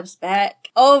 10 steps back,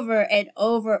 over and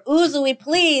over. Uzui,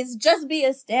 please, just be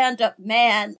a stand-up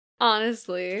man.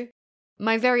 Honestly.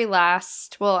 My very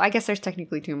last, well, I guess there's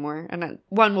technically two more, and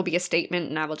one will be a statement,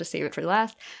 and I will just save it for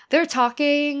last. They're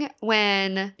talking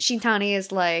when Shintani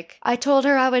is like, I told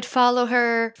her I would follow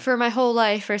her for my whole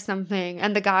life or something,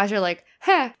 and the guys are like,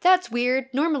 that's weird.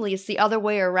 Normally it's the other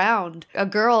way around. A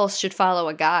girl should follow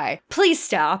a guy. Please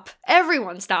stop.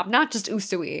 Everyone stop, not just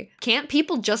Usui. Can't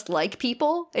people just like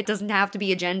people? It doesn't have to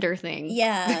be a gender thing.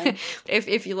 Yeah.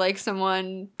 If you like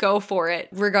someone, go for it,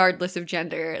 regardless of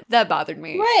gender. That bothered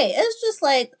me. Right. It's just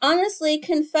like, honestly,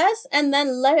 confess and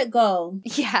then let it go.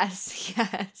 Yes.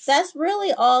 That's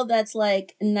really all that's,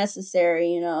 like, necessary,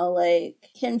 you know? Like,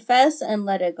 confess and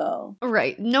let it go.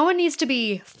 Right. No one needs to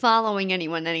be following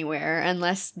anyone anywhere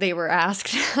unless they were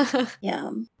asked.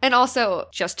 Yeah. And also,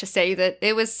 just to say that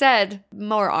it was said,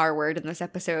 more R word in this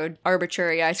episode,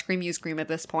 arbitrary Ice Cream, You Scream at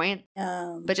this point.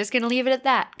 But just gonna leave it at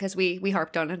that, because we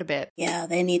harped on it a bit. Yeah,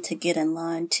 they need to get in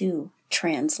line too,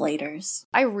 translators.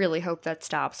 I really hope that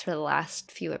stops for the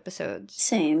last few episodes.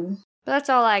 Same. But that's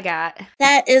all I got.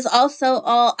 That is also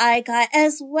all I got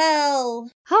as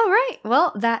well. All right.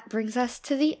 Well, that brings us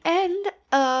to the end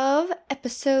of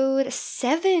episode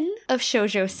 7 of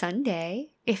Shoujo Sunday.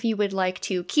 If you would like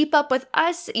to keep up with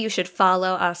us, you should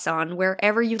follow us on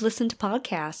wherever you listen to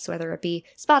podcasts, whether it be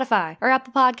Spotify or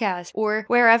Apple Podcasts or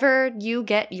wherever you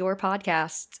get your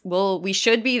podcasts. Well, we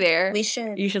should be there. We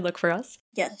should. You should look for us.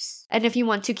 Yes. And if you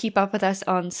want to keep up with us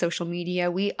on social media,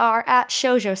 we are at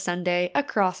Shoujo Sunday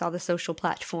across all the social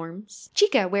platforms.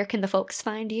 Chica, where can the folks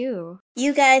find you?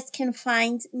 You guys can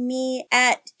find me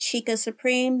at Chica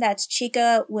Supreme. That's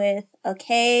Chica with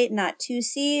okay, not 2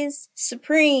 C's,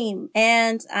 Supreme.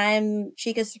 And I'm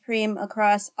Chica Supreme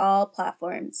across all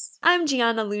platforms. I'm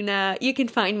Gianna Luna. You can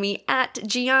find me at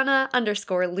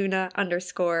Gianna_Luna_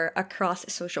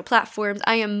 across social platforms.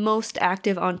 I am most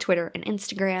active on Twitter and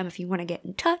Instagram if you want to get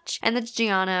in touch. And that's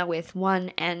Gianna with 1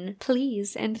 N,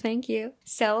 please and thank you.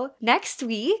 So next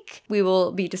week, we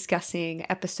will be discussing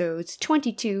episodes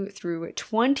 22 through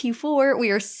 24.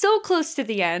 We are so close to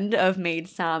the end of Maid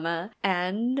Sama,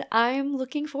 and I'm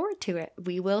looking forward to it.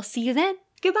 We will see you then.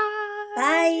 Goodbye!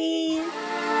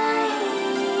 Bye!